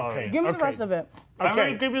so sorry. Give me Okay. the rest of it. I'm Okay.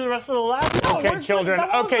 gonna give you the rest of the last one. Okay, where's the- children. that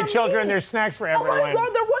one was Okay, for children. me. There's snacks for Oh everyone. my God,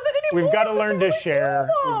 there wasn't any We've more. got to There's learn to only share.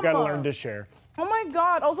 two We've got to of learn them. to share. Oh my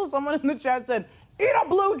God. Also, someone in the chat said, eat a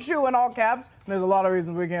blue chew in all caps. There's a lot of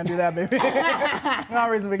reasons we can't do that, baby. A lot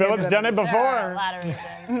of reasons we can't Philip's do that. done it There are a before. lot of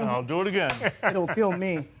reasons. I'll do it again. It'll kill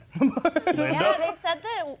me. Yeah, they said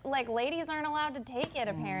that like ladies aren't allowed to take it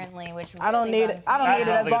apparently, which I don't really need bums it. I don't me need it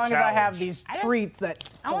out. as long as I have challenge. these I just- treats that.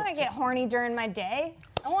 I want to get horny during my day.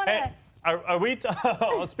 I want to. Hey, are we?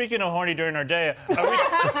 Speaking of horny during our day,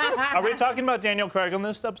 are we talking about Daniel Craig on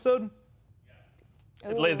this episode?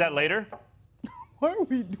 Is that later? Why are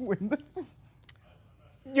we doing this?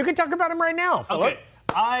 You can talk about him right now, Philip. Okay.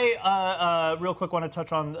 I real quick want to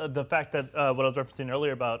touch on the fact that what I was referencing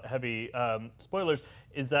earlier about heavy spoilers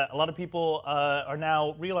is that a lot of people are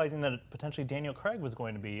now realizing that potentially Daniel Craig was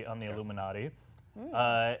going to be on the Illuminati.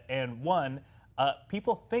 And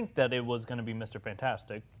people think that it was going to be Mr.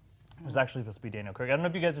 Fantastic. It was actually supposed to be Daniel Craig. I don't know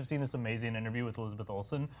if you guys have seen this amazing interview with Elizabeth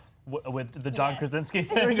Olsen with the John Yes. Krasinski.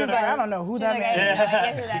 She's like, I don't know who She's that like, man I is. have no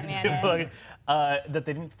idea who that man is. That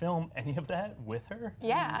they didn't film any of that with her.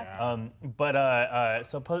 Yeah. But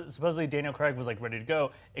supposedly Daniel Craig was like ready to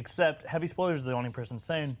go, except Heavy Spoilers is the only person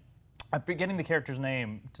saying, I'm forgetting the character's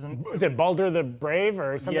name. Is it Baldur the Brave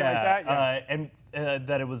or something like that? And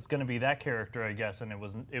that it was going to be that character, I guess, and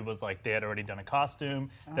it was like they had already done a costume.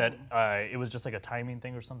 That it was just like a timing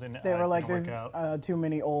thing or something. They were like, "There's too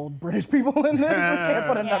many old British people in this. We can't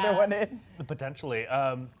put another one in." Potentially,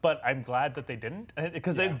 but I'm glad that they didn't,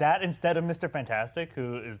 because that instead of Mr. Fantastic,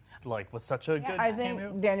 who is like was such a good. I think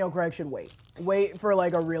cameo. Daniel Craig should wait for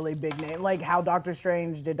like a really big name, like how Doctor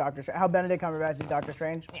Strange did Doctor Strange, how Benedict Cumberbatch did Doctor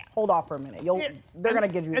Strange. Yeah. Hold off for a minute. They're gonna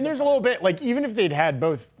get you. And there's a little bit like even if they'd had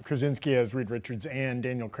both Krasinski as Reed Richards and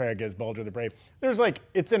Daniel Craig as Baldur the Brave, there's like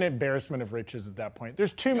it's an embarrassment of riches at that point.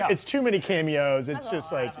 There's it's too many cameos. It's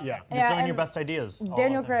just like You're throwing your best ideas.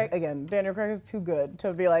 Daniel Craig is too good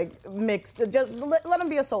to be like mixed. Just let him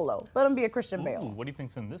be a solo. Let him be a Christian Bale. What do you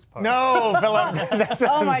think's in this part? no, Philip.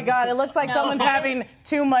 Oh my God! It looks like someone's having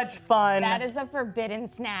too much fun. That is the forbidden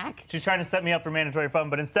snack. She's trying to set me up for mandatory fun,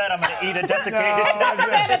 but instead I'm going to eat a desiccated.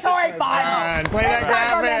 mandatory fun. Play that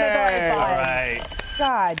graphic. All right.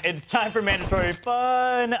 God. It's time for mandatory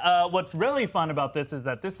fun. What's really fun about this is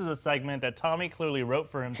that this is a segment that Tommy clearly wrote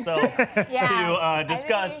for himself to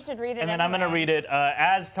discuss. I think you should read it and then I'm going to anyway. read it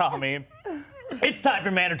as Tommy. It's time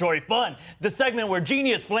for mandatory fun, the segment where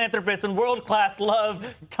genius, philanthropist, and world-class love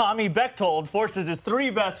Tommy Bechtold forces his 3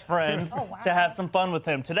 best friends to have some fun with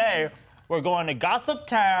him. Today, we're going to Gossip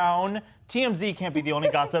Town. TMZ can't be the only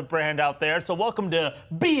gossip brand out there, so welcome to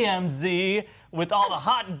BMZ with all the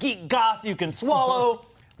hot geek goss you can swallow.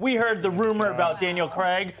 We heard the rumor about Daniel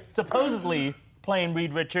Craig supposedly playing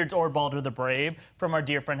Reed Richards or Baldur the Brave from our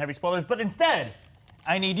dear friend Heavy Spoilers, but instead,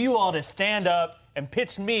 I need you all to stand up and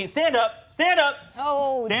pitch me. Stand up! Stand up!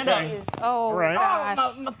 Oh, Stand up. jeez. Oh, Right.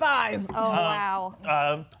 gosh. My thighs. Oh,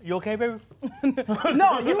 wow. You okay, baby?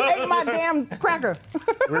 No, you ate my damn cracker.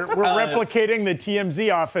 We're replicating the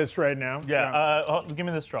TMZ office right now. Yeah. Give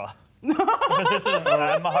me the straw.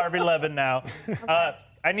 I'm a Harvey Levin now.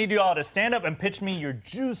 I need you all to stand up and pitch me your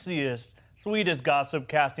juiciest, sweetest gossip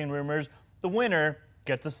casting rumors. The winner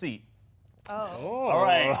gets a seat. Oh. All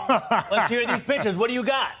right. Let's hear these pitches. What do you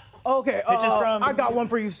got? Okay, I got one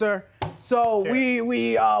for you, sir. So Here.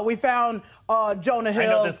 we found Jonah Hill. I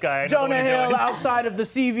know this guy. I know Jonah what he's Hill doing. outside of the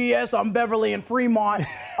CVS on Beverly and Fremont.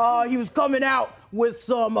 He was coming out with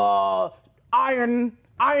some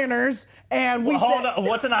ironers, and we Hold said on.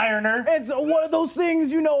 What's an ironer? it's one of those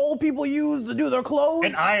things old people use to do their clothes.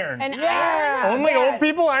 An iron. An Yeah. iron? Only old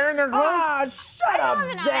people iron their clothes? Ah, shut up, I have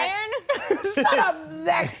an Zach. iron. Shut up,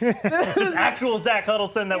 Zach. Just actual Zach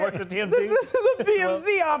Huddleston that works at TMZ. This is the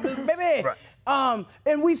PMC office, baby. Right.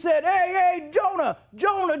 And we said, hey, Jonah,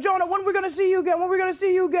 when are we gonna see you again?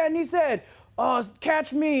 And he said,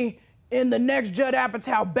 catch me in the next Judd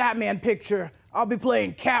Apatow Batman picture. I'll be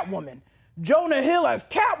playing Catwoman. Jonah Hill as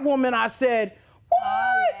Catwoman, I said, what?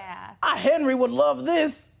 Oh, yeah. Henry would love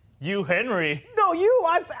this. You, Henry. No,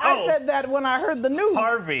 I said that when I heard the news.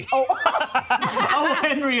 Harvey. Oh, Oh,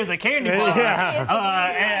 Henry is a candy bar.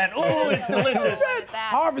 Yeah. And, it's delicious.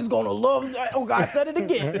 Harvey's gonna love that. Oh, God, I said it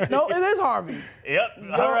again. No, it is Harvey. Yep.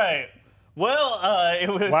 All right. Well, it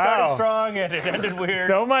was started strong and it ended weird.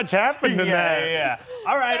 So much happened in that. Yeah.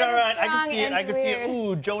 All right. Started I can see it. strong, I can see it. ended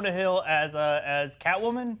Ooh, Jonah Hill as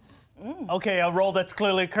Catwoman. Okay, a role that's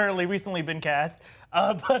currently recently been cast.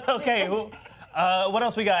 But okay. What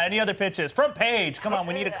else we got? Any other pitches? Front page. Come on,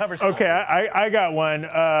 we need to cover something. Okay, I got one.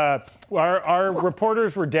 Our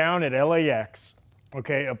reporters were down at LAX.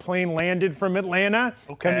 Okay, a plane landed from Atlanta,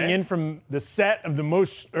 coming in from the set of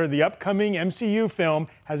the upcoming MCU film,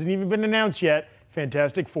 hasn't even been announced yet,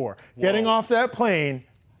 Fantastic Four. Getting off that plane,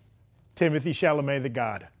 Timothy Chalamet the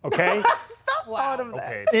God, okay? Stop thought of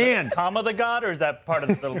that. Okay. And Comma the God, or is that part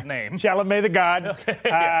of the name? Chalamet the God.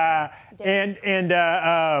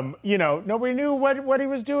 Nobody knew what he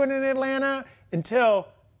was doing in Atlanta until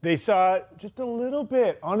they saw just a little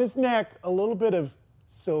bit on his neck, a little bit of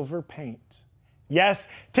silver paint. Yes,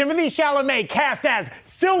 Timothy Chalamet cast as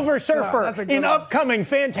Silver Surfer that's a good in one. upcoming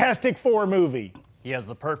Fantastic Four movie. He has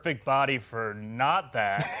the perfect body for not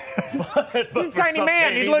that. but He's a tiny for man.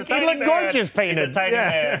 something- He'd he's look a tiny man. gorgeous painted. He's a tiny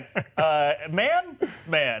Yeah. man.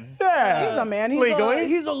 Man. Yeah. He's a man. Legally.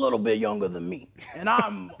 He's a little bit younger than me, and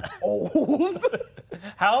I'm old.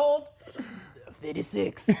 How old?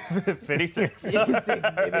 56. 56. 56,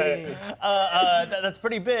 baby. That's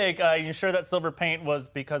pretty big. You sure that silver paint was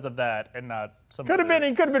because of that and not some Could have other- been.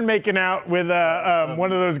 He could have been making out with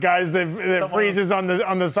one of those guys that freezes on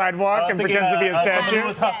the sidewalk and pretends to be a statue. Someone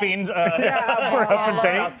was huffing. Huffing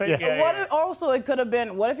paint. Yeah. What if, also, it could have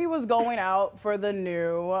been, what if he was going out for the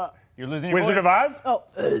new... You're losing your Wizard voice. of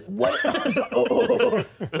Oz? what?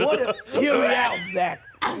 What if, hear me out, Zach.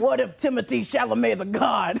 what if Timothée Chalamet the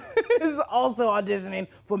God is also auditioning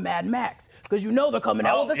for Mad Max? Because you know they're coming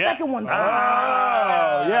out with the second one soon. Oh,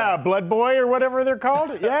 yeah, Blood Boy or whatever they're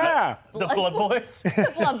called. Yeah. The Blood Boys?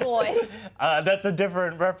 The Blood Boys. That's a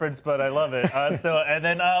different reference, but I love it. And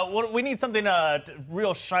then we need something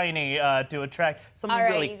real shiny to attract, something All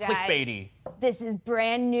right, really you guys. clickbaity. This is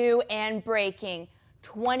brand new and breaking.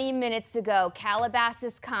 20 minutes ago,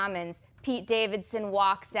 Calabasas Commons, Pete Davidson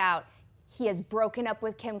walks out. He has broken up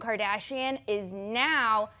with Kim Kardashian, is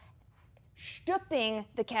now stooping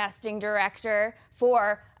the casting director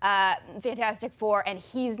for Fantastic Four, and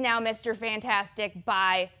he's now Mr. Fantastic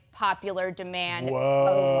by popular demand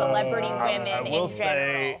of celebrity women I will in general.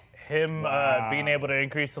 say, him being able to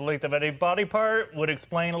increase the length of any body part would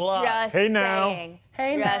explain a lot. Just Hey, now. saying.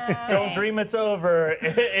 Hey, Just now. Don't saying. dream it's over.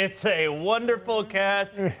 It's a wonderful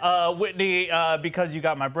cast. Whitney, because you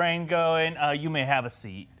got my brain going, you may have a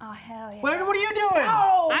seat. Oh, hell yeah. What are you doing?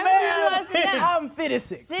 Oh, I'm man. gonna sit down. I'm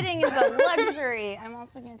 56. Sitting is a luxury. I'm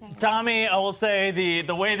also going to take a Tommy, I will say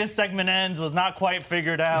the way this segment ends was not quite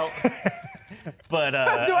figured out. But Do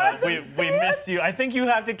I have to we stand? miss you. I think you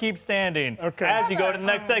have to keep standing Okay. as you go to the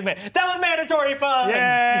next segment. That was mandatory fun.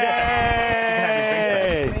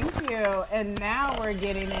 Yay! Thank you. And now we're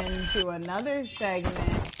getting into another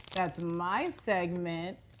segment. That's my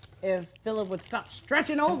segment. If Philip would stop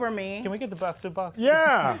stretching over me. Can we get the box to box?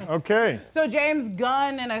 Yeah, okay. So James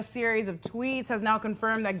Gunn, in a series of tweets, has now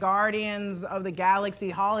confirmed that Guardians of the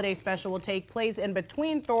Galaxy holiday special will take place in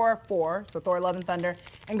between Thor 4, so Thor Love and Thunder,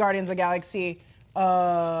 and Guardians of the Galaxy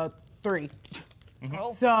 3.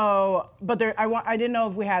 So, but I didn't know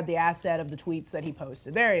if we had the asset of the tweets that he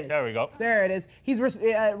posted. There it is. There we go. There it is. He's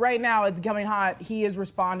right now. It's coming hot. He is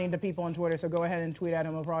responding to people on Twitter. So go ahead and tweet at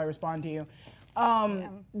him. He'll probably respond to you.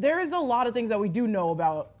 There is a lot of things that we do know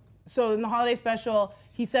about. So in the holiday special,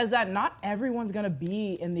 he says that not everyone's gonna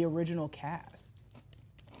be in the original cast,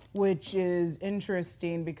 which is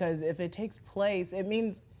interesting because if it takes place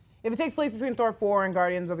between Thor 4 and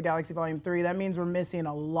Guardians of the Galaxy Volume 3, that means we're missing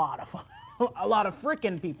a lot of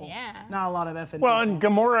frickin' people. Yeah. Not a lot of effing Well, people. and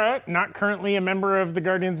Gamora, not currently a member of the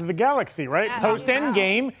Guardians of the Galaxy, right? Yeah, Post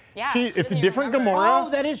Endgame, Yeah, it's a didn't even different remember. Gamora. Oh,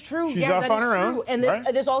 that is true. She's yeah, off that on is her own, true. And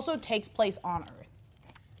right? this also takes place on Earth.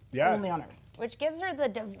 Yes. Only on Earth. Which gives her the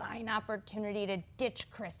divine opportunity to ditch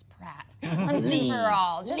Chris Pratt once and for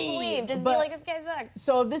all. Just leave. Just be But- like, this guy sucks.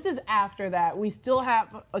 So if this is after that, we still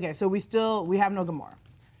have, okay, so we have no Gamora,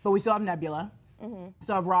 but we still have Nebula, we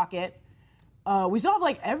still have Rocket, we still have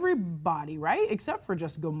like everybody, right? Except for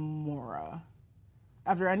just Gamora.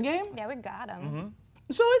 After Endgame? Yeah, we got him.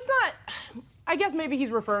 So it's not, I guess maybe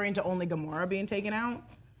he's referring to only Gamora being taken out,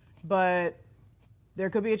 but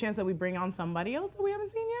there could be a chance that we bring on somebody else that we haven't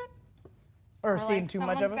seen yet? Or seen like, too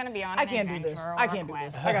much of someone's it? gonna be on I an can't do this. adventure I or can't do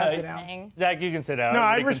quest this. I gotta or sit down. something. Zach, you can sit down. No,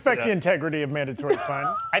 I Everybody can respect sit the down. integrity of mandatory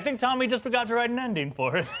fun. I think Tommy just forgot to write an ending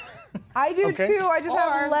for it. I do Okay. too, I just Or-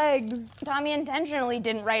 have legs. Tommy intentionally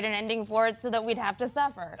didn't write an ending for it so that we'd have to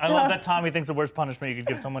suffer. I love that Tommy thinks the worst punishment you could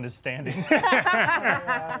give someone is standing.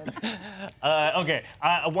 Okay,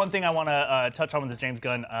 one thing I want to touch on with this James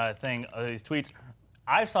Gunn thing, these tweets.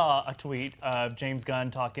 I saw a tweet of James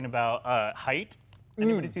Gunn talking about height.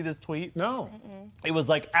 Anybody see this tweet? No. It was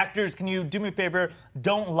like, actors, can you do me a favor?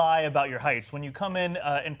 Don't lie about your heights. When you come in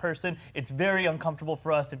person, it's very uncomfortable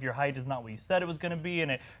for us if your height is not what you said it was going to be, and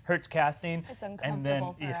it hurts casting. It's And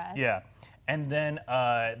uncomfortable then, for us. Yeah. And then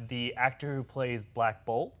the actor who plays Black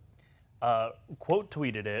Bolt quote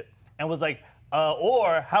tweeted it and was like,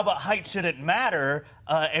 or how about height shouldn't matter,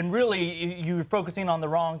 and really you're focusing on the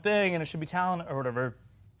wrong thing and it should be talent or whatever.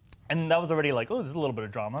 And that was already like, oh, there's a little bit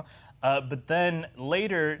of drama. But then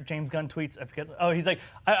later, James Gunn tweets, I forget, he's like,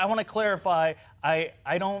 I want to clarify, I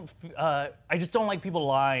just don't like people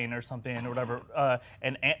lying or something or whatever.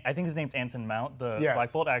 And I think his name's Anson Mount, the Yes.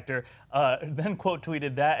 Black Bolt actor, then quote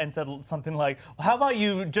tweeted that and said something like, well, how about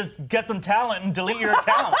you just get some talent and delete your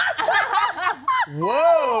account?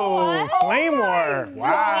 Whoa! Flame war.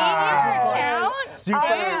 Wow. Count? Super.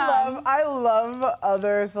 I love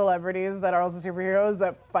other celebrities that are also superheroes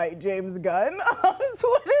that fight James Gunn on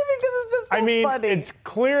Twitter because it's just so I mean, funny. it's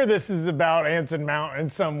clear this is about Anson Mount in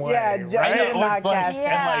some way. Yeah, right? I did Or not it's like, catch it.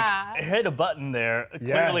 Yeah. and like hit a button there,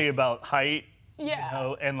 clearly about height, Yeah. you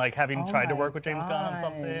know, and like having tried to my work with James Gunn on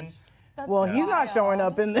something. gosh. Well, he's not showing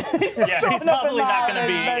up in the. Yeah, he's probably not going to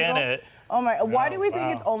be in it. Oh my! Why do we think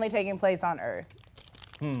wow. it's only taking place on Earth?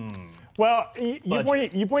 Well, you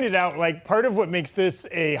Budget. pointed out, like, part of what makes this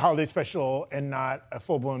a holiday special and not a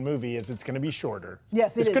full-blown movie is it's going to be shorter.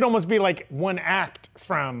 Yes, it This is. could almost be like one act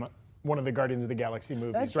from one of the Guardians of the Galaxy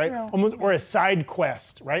movies, That's right? true. Almost, or a side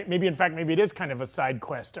quest, right? Maybe, in fact, maybe it is kind of a side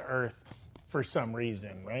quest to Earth for some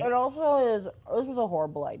reason, right? It also is. This was a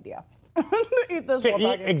horrible idea. Eat this To while eat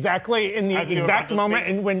talking. exactly in the As you were exact about to moment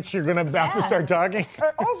speak. in which you're about to start talking.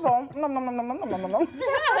 Also, nom, nom, nom, nom, nom, nom, nom, nom.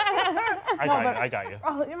 I got you.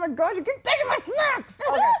 Oh my God, you keep taking my snacks.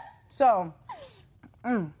 Okay, so,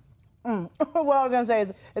 what I was gonna say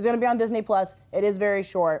is it's gonna be on Disney Plus. It is very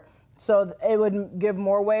short, so it would give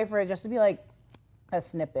more way for it just to be like a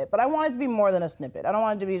snippet. But I want it to be more than a snippet. I don't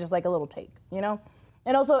want it to be just like a little take, you know?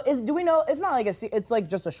 And also, do we know, it's not like it's like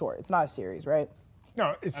just a short. It's not a series, right?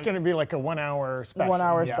 No, it's going to be like a 1 hour special. 1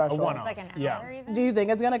 hour Yeah, special. A one-off. It's like an hour Yeah. even. Do you think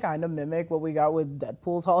it's gonna kind of mimic what we got with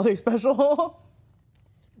Deadpool's holiday special?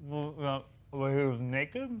 Well, he was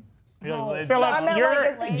naked? Philip, I meant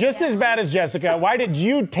you're like just as bad as Jessica. Why did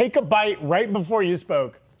you take a bite right before you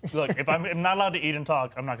spoke? Look, if I'm not allowed to eat and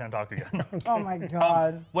talk, I'm not going to talk again. Oh my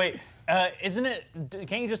God. Wait, isn't it?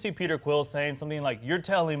 Can't you just see Peter Quill saying something like, "You're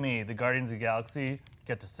telling me the Guardians of the Galaxy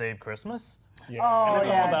get to save Christmas"? Yeah. Oh, It's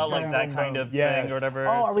yeah, all about true. like that kind of Yes. thing or whatever.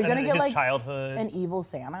 Oh, are we gonna And get his like childhood? an evil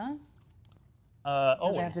Santa?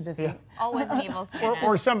 Oh, They have to defeat. yeah. Always an evil Santa.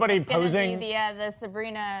 Or somebody It's gonna posing. be the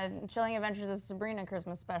Sabrina, Chilling Adventures of Sabrina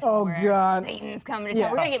Christmas special. Oh, where God. Satan's coming to Yeah.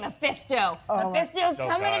 town. We're gonna get Mephisto. Mephisto's Oh,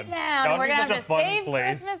 coming God. to town. That would We're be gonna such a have to fun save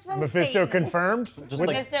place. Christmas from Mephisto Satan. confirmed. Just like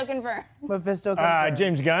Mephisto confirmed. Mephisto confirmed.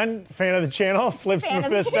 James Gunn, fan of the channel, slips Fan of the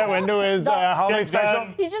Mephisto channel. into his holiday James special.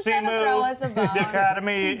 Gunn, He's just trying to Simu, throw us a bone. The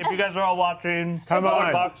Academy, if you guys are all watching, Come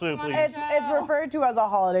on. Box Food, please. It's referred to as a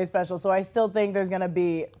holiday special, so I still think there's gonna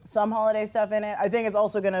be some holiday stuff in it. I think it's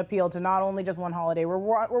also gonna appeal to not only just one holiday. We're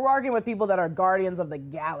working with people that are guardians of the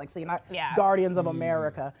galaxy, not Yeah. guardians of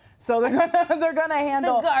America. So they're gonna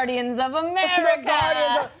handle The Guardians of the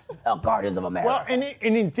America. Guardians of America. Well, and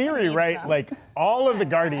in theory, right, some. like all of the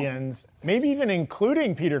Guardians, maybe even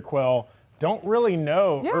including Peter Quill, don't really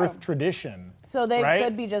know Yeah. Earth tradition. so they right?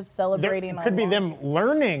 could be just There celebrating. could be along. them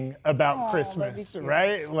learning about that'd be Christmas, cute.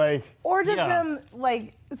 right? Like, Or just Yeah. them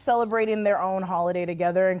like celebrating their own holiday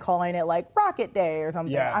together and calling it like Rocket Day or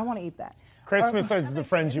something. Yes. I want to eat that. Christmas is the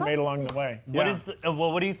friends you made along the way. What Yeah. is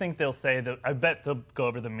what do you think they'll say? I bet they'll go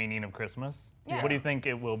over the meaning of Christmas. Yeah. What do you think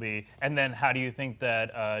it will be? And then how do you think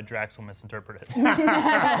that Drax will misinterpret it?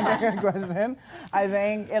 Good question. I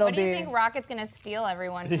think it'll What do be. you think Rocket's gonna steal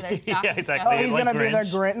everyone for their stocking Yeah, exactly. Oh, stuff? he's like gonna be their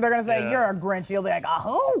Grinch. Grinch. They're gonna say Yeah. you're a Grinch. He'll be like,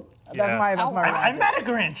 who? That's Yeah. my. That's my. I met a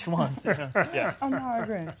Grinch once. Yeah. I'm not a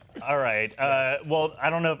Grinch. All right. Well, I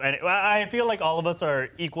don't know if I feel like all of us are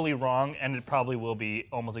equally wrong, and it probably will be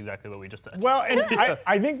almost exactly what we just said. Well, and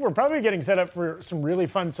I think we're probably getting set up for some really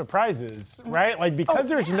fun surprises, right? Like, because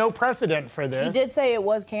there's no precedent for this. He did say it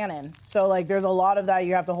was canon, so like there's a lot of that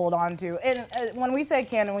you have to hold on to. And when we say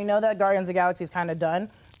canon, we know that Guardians of the Galaxy is kind of done,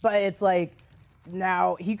 but it's like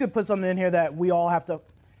now he could put something in here that we all have to.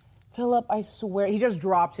 Philip, I swear, he just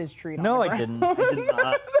dropped his treat. on No, the I ground. didn't. I did not.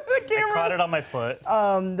 I camera. caught it on my foot.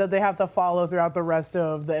 That they have to follow throughout the rest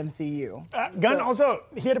of the MCU. Gunn also,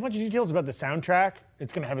 he had a bunch of details about the soundtrack.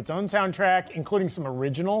 It's going to have its own soundtrack, including some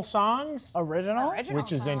original songs, Original?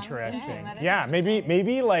 which is songs. interesting. That is Yeah,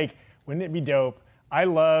 maybe like, wouldn't it be dope? I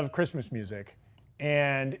love Christmas music.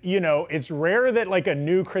 And, you know, it's rare that like a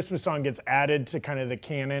new Christmas song gets added to kind of the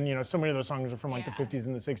canon. You know, so many of those songs are from like the 50s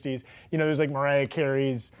and the 60s. You know, there's like Mariah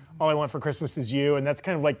Carey's All I Want for Christmas Is You. And that's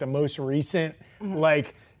kind of like the most recent,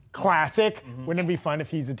 like, classic. Wouldn't it be fun if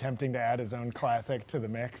he's attempting to add his own classic to the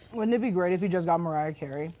mix? Wouldn't it be great if he just got Mariah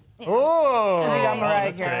Carey? Oh! We got Mariah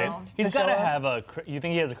That's Carey. great. He's got to Michelle? have a. You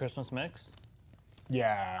think he has a Christmas mix?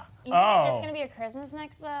 Yeah. You think it's Oh. just gonna be a Christmas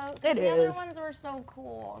mix though? 'Cause It the other is. ones were so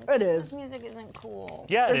cool. It Christmas is. music isn't cool.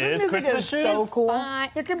 Yeah, it is. Christmas music Christmas is shoes. so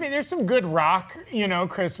cool. There's some good rock, you know,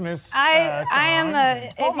 Christmas. I am songs.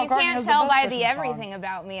 a. Paul If you McCartney can't has the tell best by the Christmas song. everything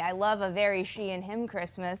about me, I love a very she and him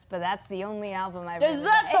Christmas, but that's the only album I've. Is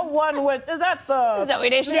that the one with? Is that the Zooey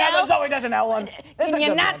Deschanel? Yeah, the Zooey Deschanel one. It's a Can you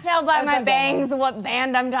good not one. tell by It's a my good bangs one. what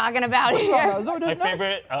band I'm talking about here? Zooey My Deschanel.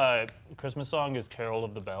 favorite Christmas song is "Carol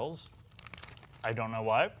of the Bells." I don't know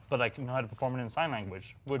why, but I can know how to perform it in sign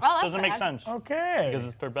language, which Well, that's doesn't make bad. sense Okay. because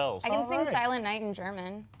it's for bells. I can sing Alright. Silent Night in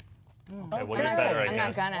German. Okay, well, I'm you're not better, gonna. I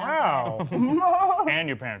I'm guess. not gonna. Wow. And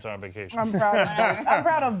your parents are on vacation. I'm proud. I'm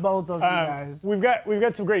proud of both of you guys. we've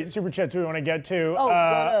got some great super chats we want to get to.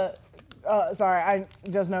 Sorry, I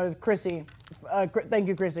just noticed Chrissy. Thank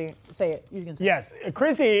you, Chrissy. Say it. You can say it. Yes,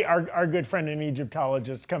 Chrissy, our good friend and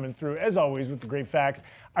Egyptologist, coming through as always with the great facts.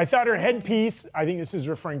 I thought her headpiece, I think this is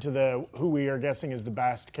referring to who we are guessing is the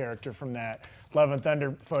Bast character from that Love and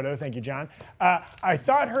Thunder photo. Thank you, John. I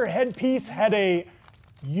thought her headpiece had a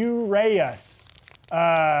Uraeus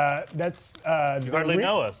That's You hardly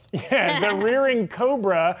know us. Yeah, the rearing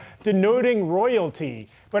cobra denoting royalty.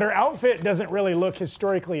 But her outfit doesn't really look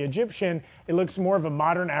historically Egyptian. It looks more of a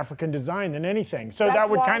modern African design than anything. So that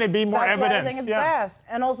would kind of be more evidence. That's why I think it's best.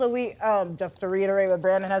 And also we, just to reiterate what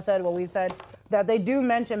Brandon has said, what we said, that they do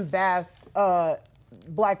mention Bast,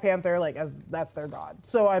 Black Panther, like as that's their god.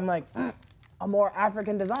 So I'm like, a more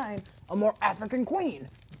African design, a more African queen,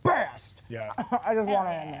 Bast. Yeah. I just want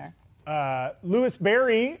it in there. Louis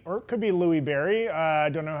Berry, or it could be Louis Berry, I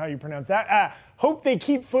don't know how you pronounce that. Hope they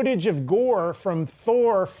keep footage of gore from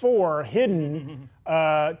Thor 4 hidden,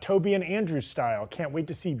 Toby and Andrew style. Can't wait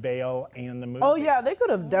to see Bale and the movie. Oh yeah, they could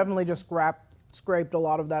have definitely just scraped a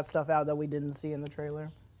lot of that stuff out that we didn't see in the trailer.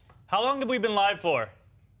 How long have we been live for?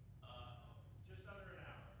 Just under an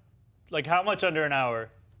hour. Like how much under an hour?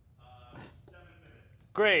 7 minutes.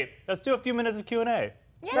 Great. Let's do a few minutes of Q&A.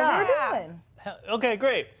 That's what we're doing. Okay,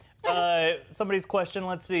 great. Somebody's question,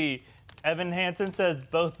 let's see. Evan Hansen says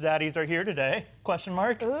both Zaddies are here today? Question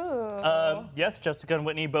mark. Ooh. Yes, Jessica and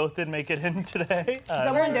Whitney both did make it in today.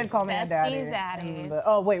 Someone did call me a daddy. Bestie Zaddies.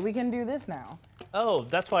 Oh wait, we can do this now. Oh,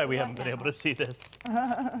 that's why we haven't been able to see this.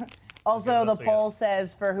 Also, the let's see poll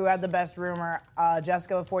says for who had the best rumor,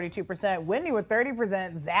 Jessica with 42%, Whitney with 30%,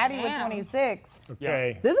 Zaddy with 26%.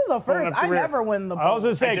 Okay. This is a first. up the I rear. never win the poll. I was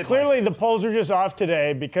going to say, did clearly the polls are just off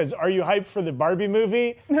today because are you hyped for the Barbie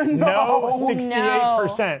movie? No,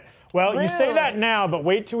 68%. Well, you say that now, but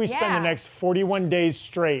wait till we spend Yeah. the next 41 days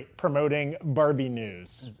straight promoting Barbie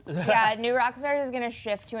news. Yeah, New Rockstars is gonna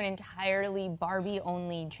shift to an entirely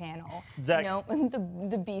Barbie-only channel. Zach- No,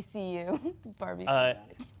 the BCU, Barbie.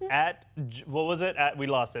 What was it? We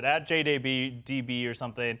lost it. At JDB or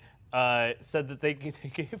something said that they gave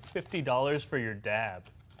 $50 for your dab.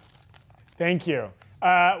 Thank you.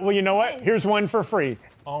 Well, you know what? Here's one for free.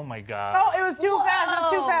 Oh my God. Oh, it was too fast. It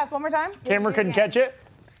was too fast. One more time. Camera couldn't catch it.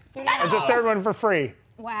 There's a third one for free.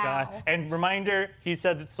 Wow. And reminder, he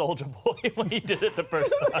said that Soulja Boy when he did it the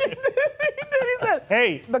first time. He said,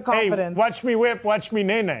 Hey, The confidence. watch me whip, watch me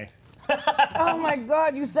nay. oh my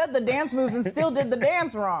God, you said the dance moves and still did the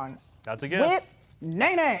dance wrong. That's a gift. Whip,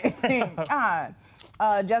 nay. God.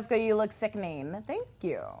 Jessica, you look sickening. Thank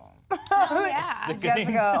you. Oh, yeah.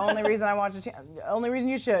 Jessica, only reason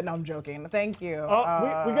you should. No, I'm joking. Thank you.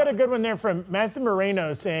 Oh, we got a good one there from Matthew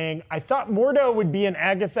Moreno saying, I thought Mordo would be in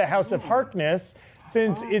Agatha House of Harkness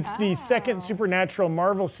since it's the second supernatural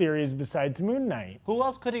Marvel series besides Moon Knight. Who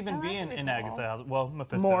else could even be that in, would be in cool. Agatha House? Well,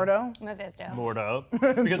 Mephisto. Mephisto. Mordo.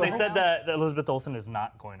 Because they said that Elizabeth Olsen is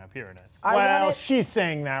not going to appear in it. Well, she's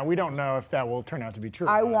saying that. We don't know if that will turn out to be true.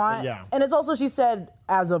 I or not, want, but yeah. and it's also, she said,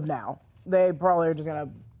 as of now. They probably are just going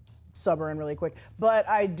to sub her in really quick. But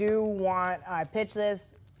I pitch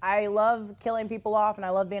this. I love killing people off and I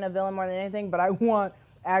love being a villain more than anything, but I want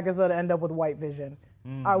Agatha to end up with White Vision.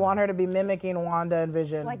 I want her to be mimicking Wanda and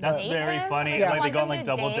Vision. Like That's date very them? funny. Yeah. Like they Want go on them like to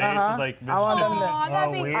double date? dates with like I want them to. Aw,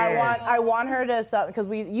 that'd be weird. cute. I want her to, because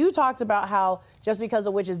you talked about how just because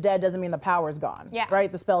a witch is dead doesn't mean the power's gone. Yeah.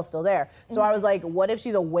 Right? The spell's still there. So I was like, what if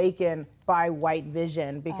she's awakened by White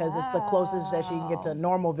Vision because it's the closest that she can get to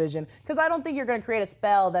normal vision? Because I don't think you're going to create a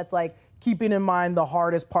spell that's like keeping in mind the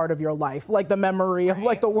hardest part of your life, like the memory of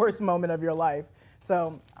like the worst moment of your life.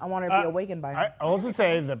 So I want her to be awakened by her. I also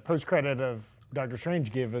say the post-credit of Doctor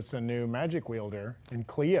Strange gave us a new magic wielder in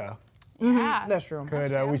Clea. Yeah. That's true.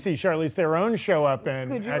 Could we see Charlize Theron show up in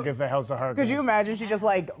Could you- Agatha House of Harkness? Could you imagine she's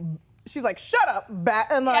like, shut up,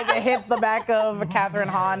 and like it hits the back of Catherine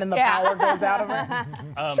Hahn and the power goes out of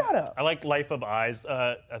her. Shut up. I like Life of Eyes,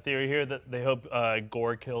 a theory here that they hope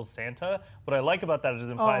Gore kills Santa. What I like about that is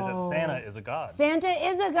it implies that Santa is a god. Santa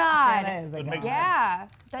is a god. Santa is a It god. makes Yeah.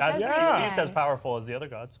 That does make At least as sense. powerful as the other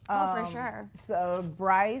gods. Oh, for sure. So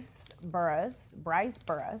Bryce Burris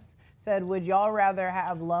said, would y'all rather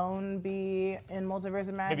have Lone be in Multiverse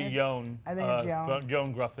of Madness? Maybe Yon. I think it's Yon.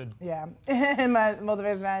 Yon Grufford. Yeah, in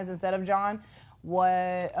Multiverse of Madness instead of John.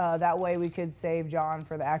 That way we could save John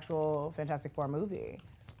for the actual Fantastic Four movie.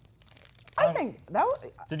 I think that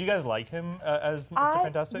would. Did you guys like him as Mr.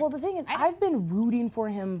 Fantastic? Well, the thing is, I've been rooting for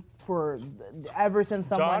him ever since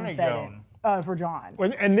someone John or said Yon? it. For John.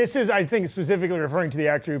 And this is, I think, specifically referring to the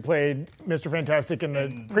actor who played Mr. Fantastic in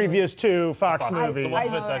the previous two Fox movies. The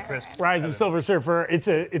one with Chris Rise of Evans. Silver Surfer. It's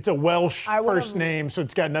a Welsh I would've- first name, so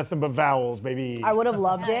it's got nothing but vowels, baby. I would have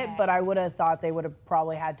loved it, but I would have thought they would have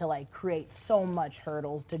probably had to like create so much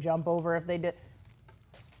hurdles to jump over if they did.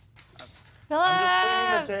 Philip,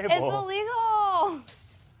 just cleaning the it's table. illegal.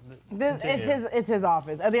 It's his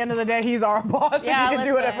office. At the end of the day, he's our boss Yeah, and he can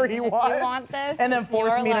do whatever he listen, if you wants. want this, and then it's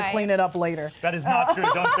force your me life. to clean it up later. That is not true.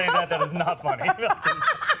 Don't say that. That is not funny.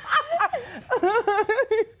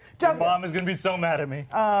 Your mom is gonna be so mad at me.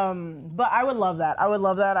 But I would love that.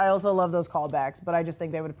 I also love those callbacks, but I just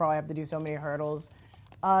think they would probably have to do so many hurdles.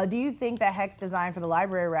 Do you think that Hex design for the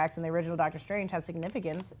library racks in the original Doctor Strange has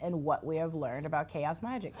significance in what we have learned about chaos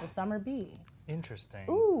magic? So Summer B. Interesting.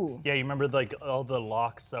 Ooh. Yeah, you remember like all the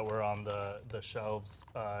locks that were on the shelves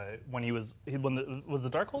when was the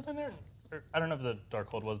Darkhold in there? Or, I don't know if the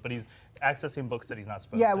Darkhold was, but he's accessing books that he's not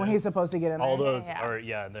supposed to. Yeah, when he's supposed to get in there. All those Yeah.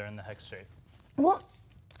 are they're in the hex shape. Well,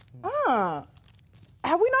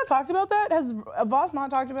 have we not talked about that? Has Voss not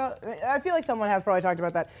talked about? I feel like someone has probably talked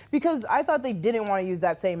about that because I thought they didn't want to use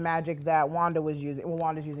that same magic that Wanda was using. Well,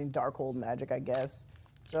 Wanda's using Darkhold magic, I guess.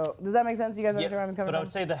 So does that make sense? You guys understand where I'm coming but I from?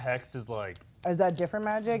 would say the hex is like. Is that different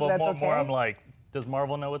magic? Well, That's more, okay. more I'm like, does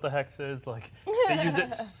Marvel know what the hex is? Like, they use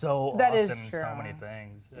it so That often is in true. so many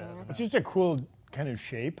things. Yeah. It's just a cool kind of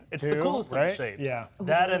shape. It's too, the coolest right? of the shapes. Yeah. That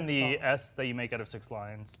that and the looks S that you make out of 6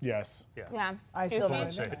 lines. Yes. Yeah. I still Two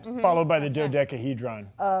don't shapes. know. Shapes. Followed by the dodecahedron.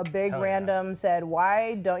 Big Hell yeah. Random said,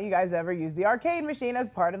 why don't you guys ever use the arcade machine as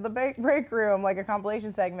part of the break room, like a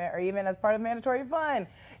compilation segment, or even as part of mandatory fun?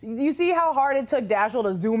 You see how hard it took Dashel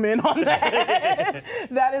to zoom in on that?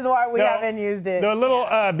 That is why we No, haven't used it. The little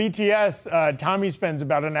BTS, Tommy spends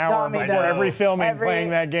about an hour Tommy before does. every filming Every- playing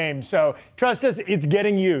that game. So trust us, it's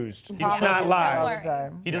getting used. It's Tommy not does live. all Don't the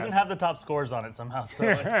time. He doesn't have the top scores on it somehow, so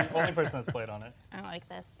like, the only person that's played on it. I like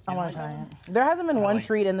this. I want to try it. There hasn't been one like-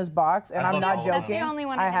 treat in this box, and I I'm love not all of them. joking. That's the only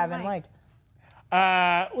one I I didn't haven't like.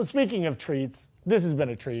 liked. Well, speaking of treats, this has been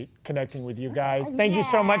a treat connecting with you guys. Thank you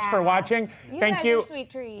so much for watching. You Thank guys you. are sweet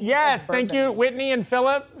treats. Yes, thank you, perfect. Whitney and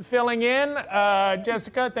Philip, filling in.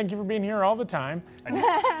 Jessica, thank you for being here all the time.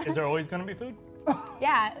 Is there always going to be food?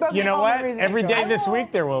 Yeah. That's You the know only what? reason Every I day go. this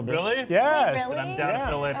week there will be. Really? Yes. Really? I'm down to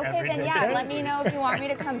fill in Okay, every then day. yeah, let me know if you want me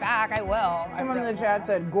to come back. I will. Someone in the chat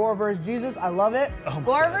said, Gore versus Jesus. I love it.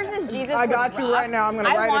 Gore versus Jesus. I was got you rough. right now. I'm gonna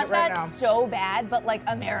I write it want right that now. so bad, but like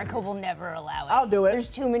America will never allow it. I'll do it. There's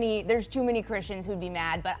too many Christians who'd be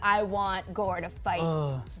mad, but I want Gore to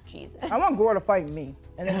fight Jesus. I want Gore to fight me,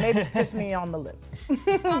 and then maybe kiss me on the lips. On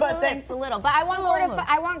the but then, lips a little, but I want Gore to.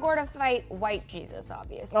 I want Gore to fight white Jesus,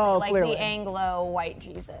 obviously, Oh, like clearly. the Anglo white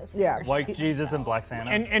Jesus. Yeah. White Jesus and Black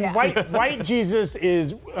Santa. And Yeah. white Jesus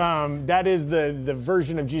is that is the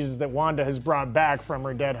version of Jesus that Wanda has brought back from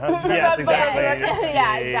her dead husband. yes, That's exactly.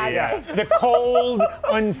 Yeah, exactly. Yeah, the cold,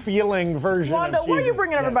 unfeeling version Wanda, of why Jesus. are you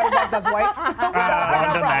bringing everybody back that's white?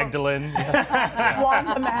 Wanda Magdalene.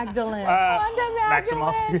 Wanda Magdalene. Wanda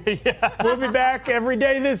Maximoff. Magdalene. Yeah. We'll be back every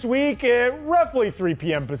day this week at roughly 3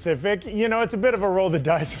 p.m. Pacific. You know, it's a bit of a roll the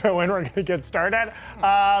dice about when we're going to get started.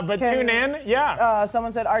 But tune in. Yeah.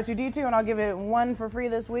 Someone said R2D2, and I'll give it 1 for free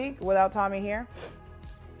this week without Tommy here.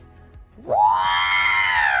 There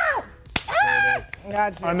it is.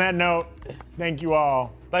 Gotcha. On that note, thank you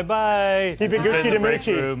all. Bye-bye. Keep it This has Gucci been to the Break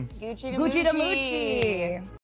Moochie. Room. Gucci to Gucci to Moochie. Moochie.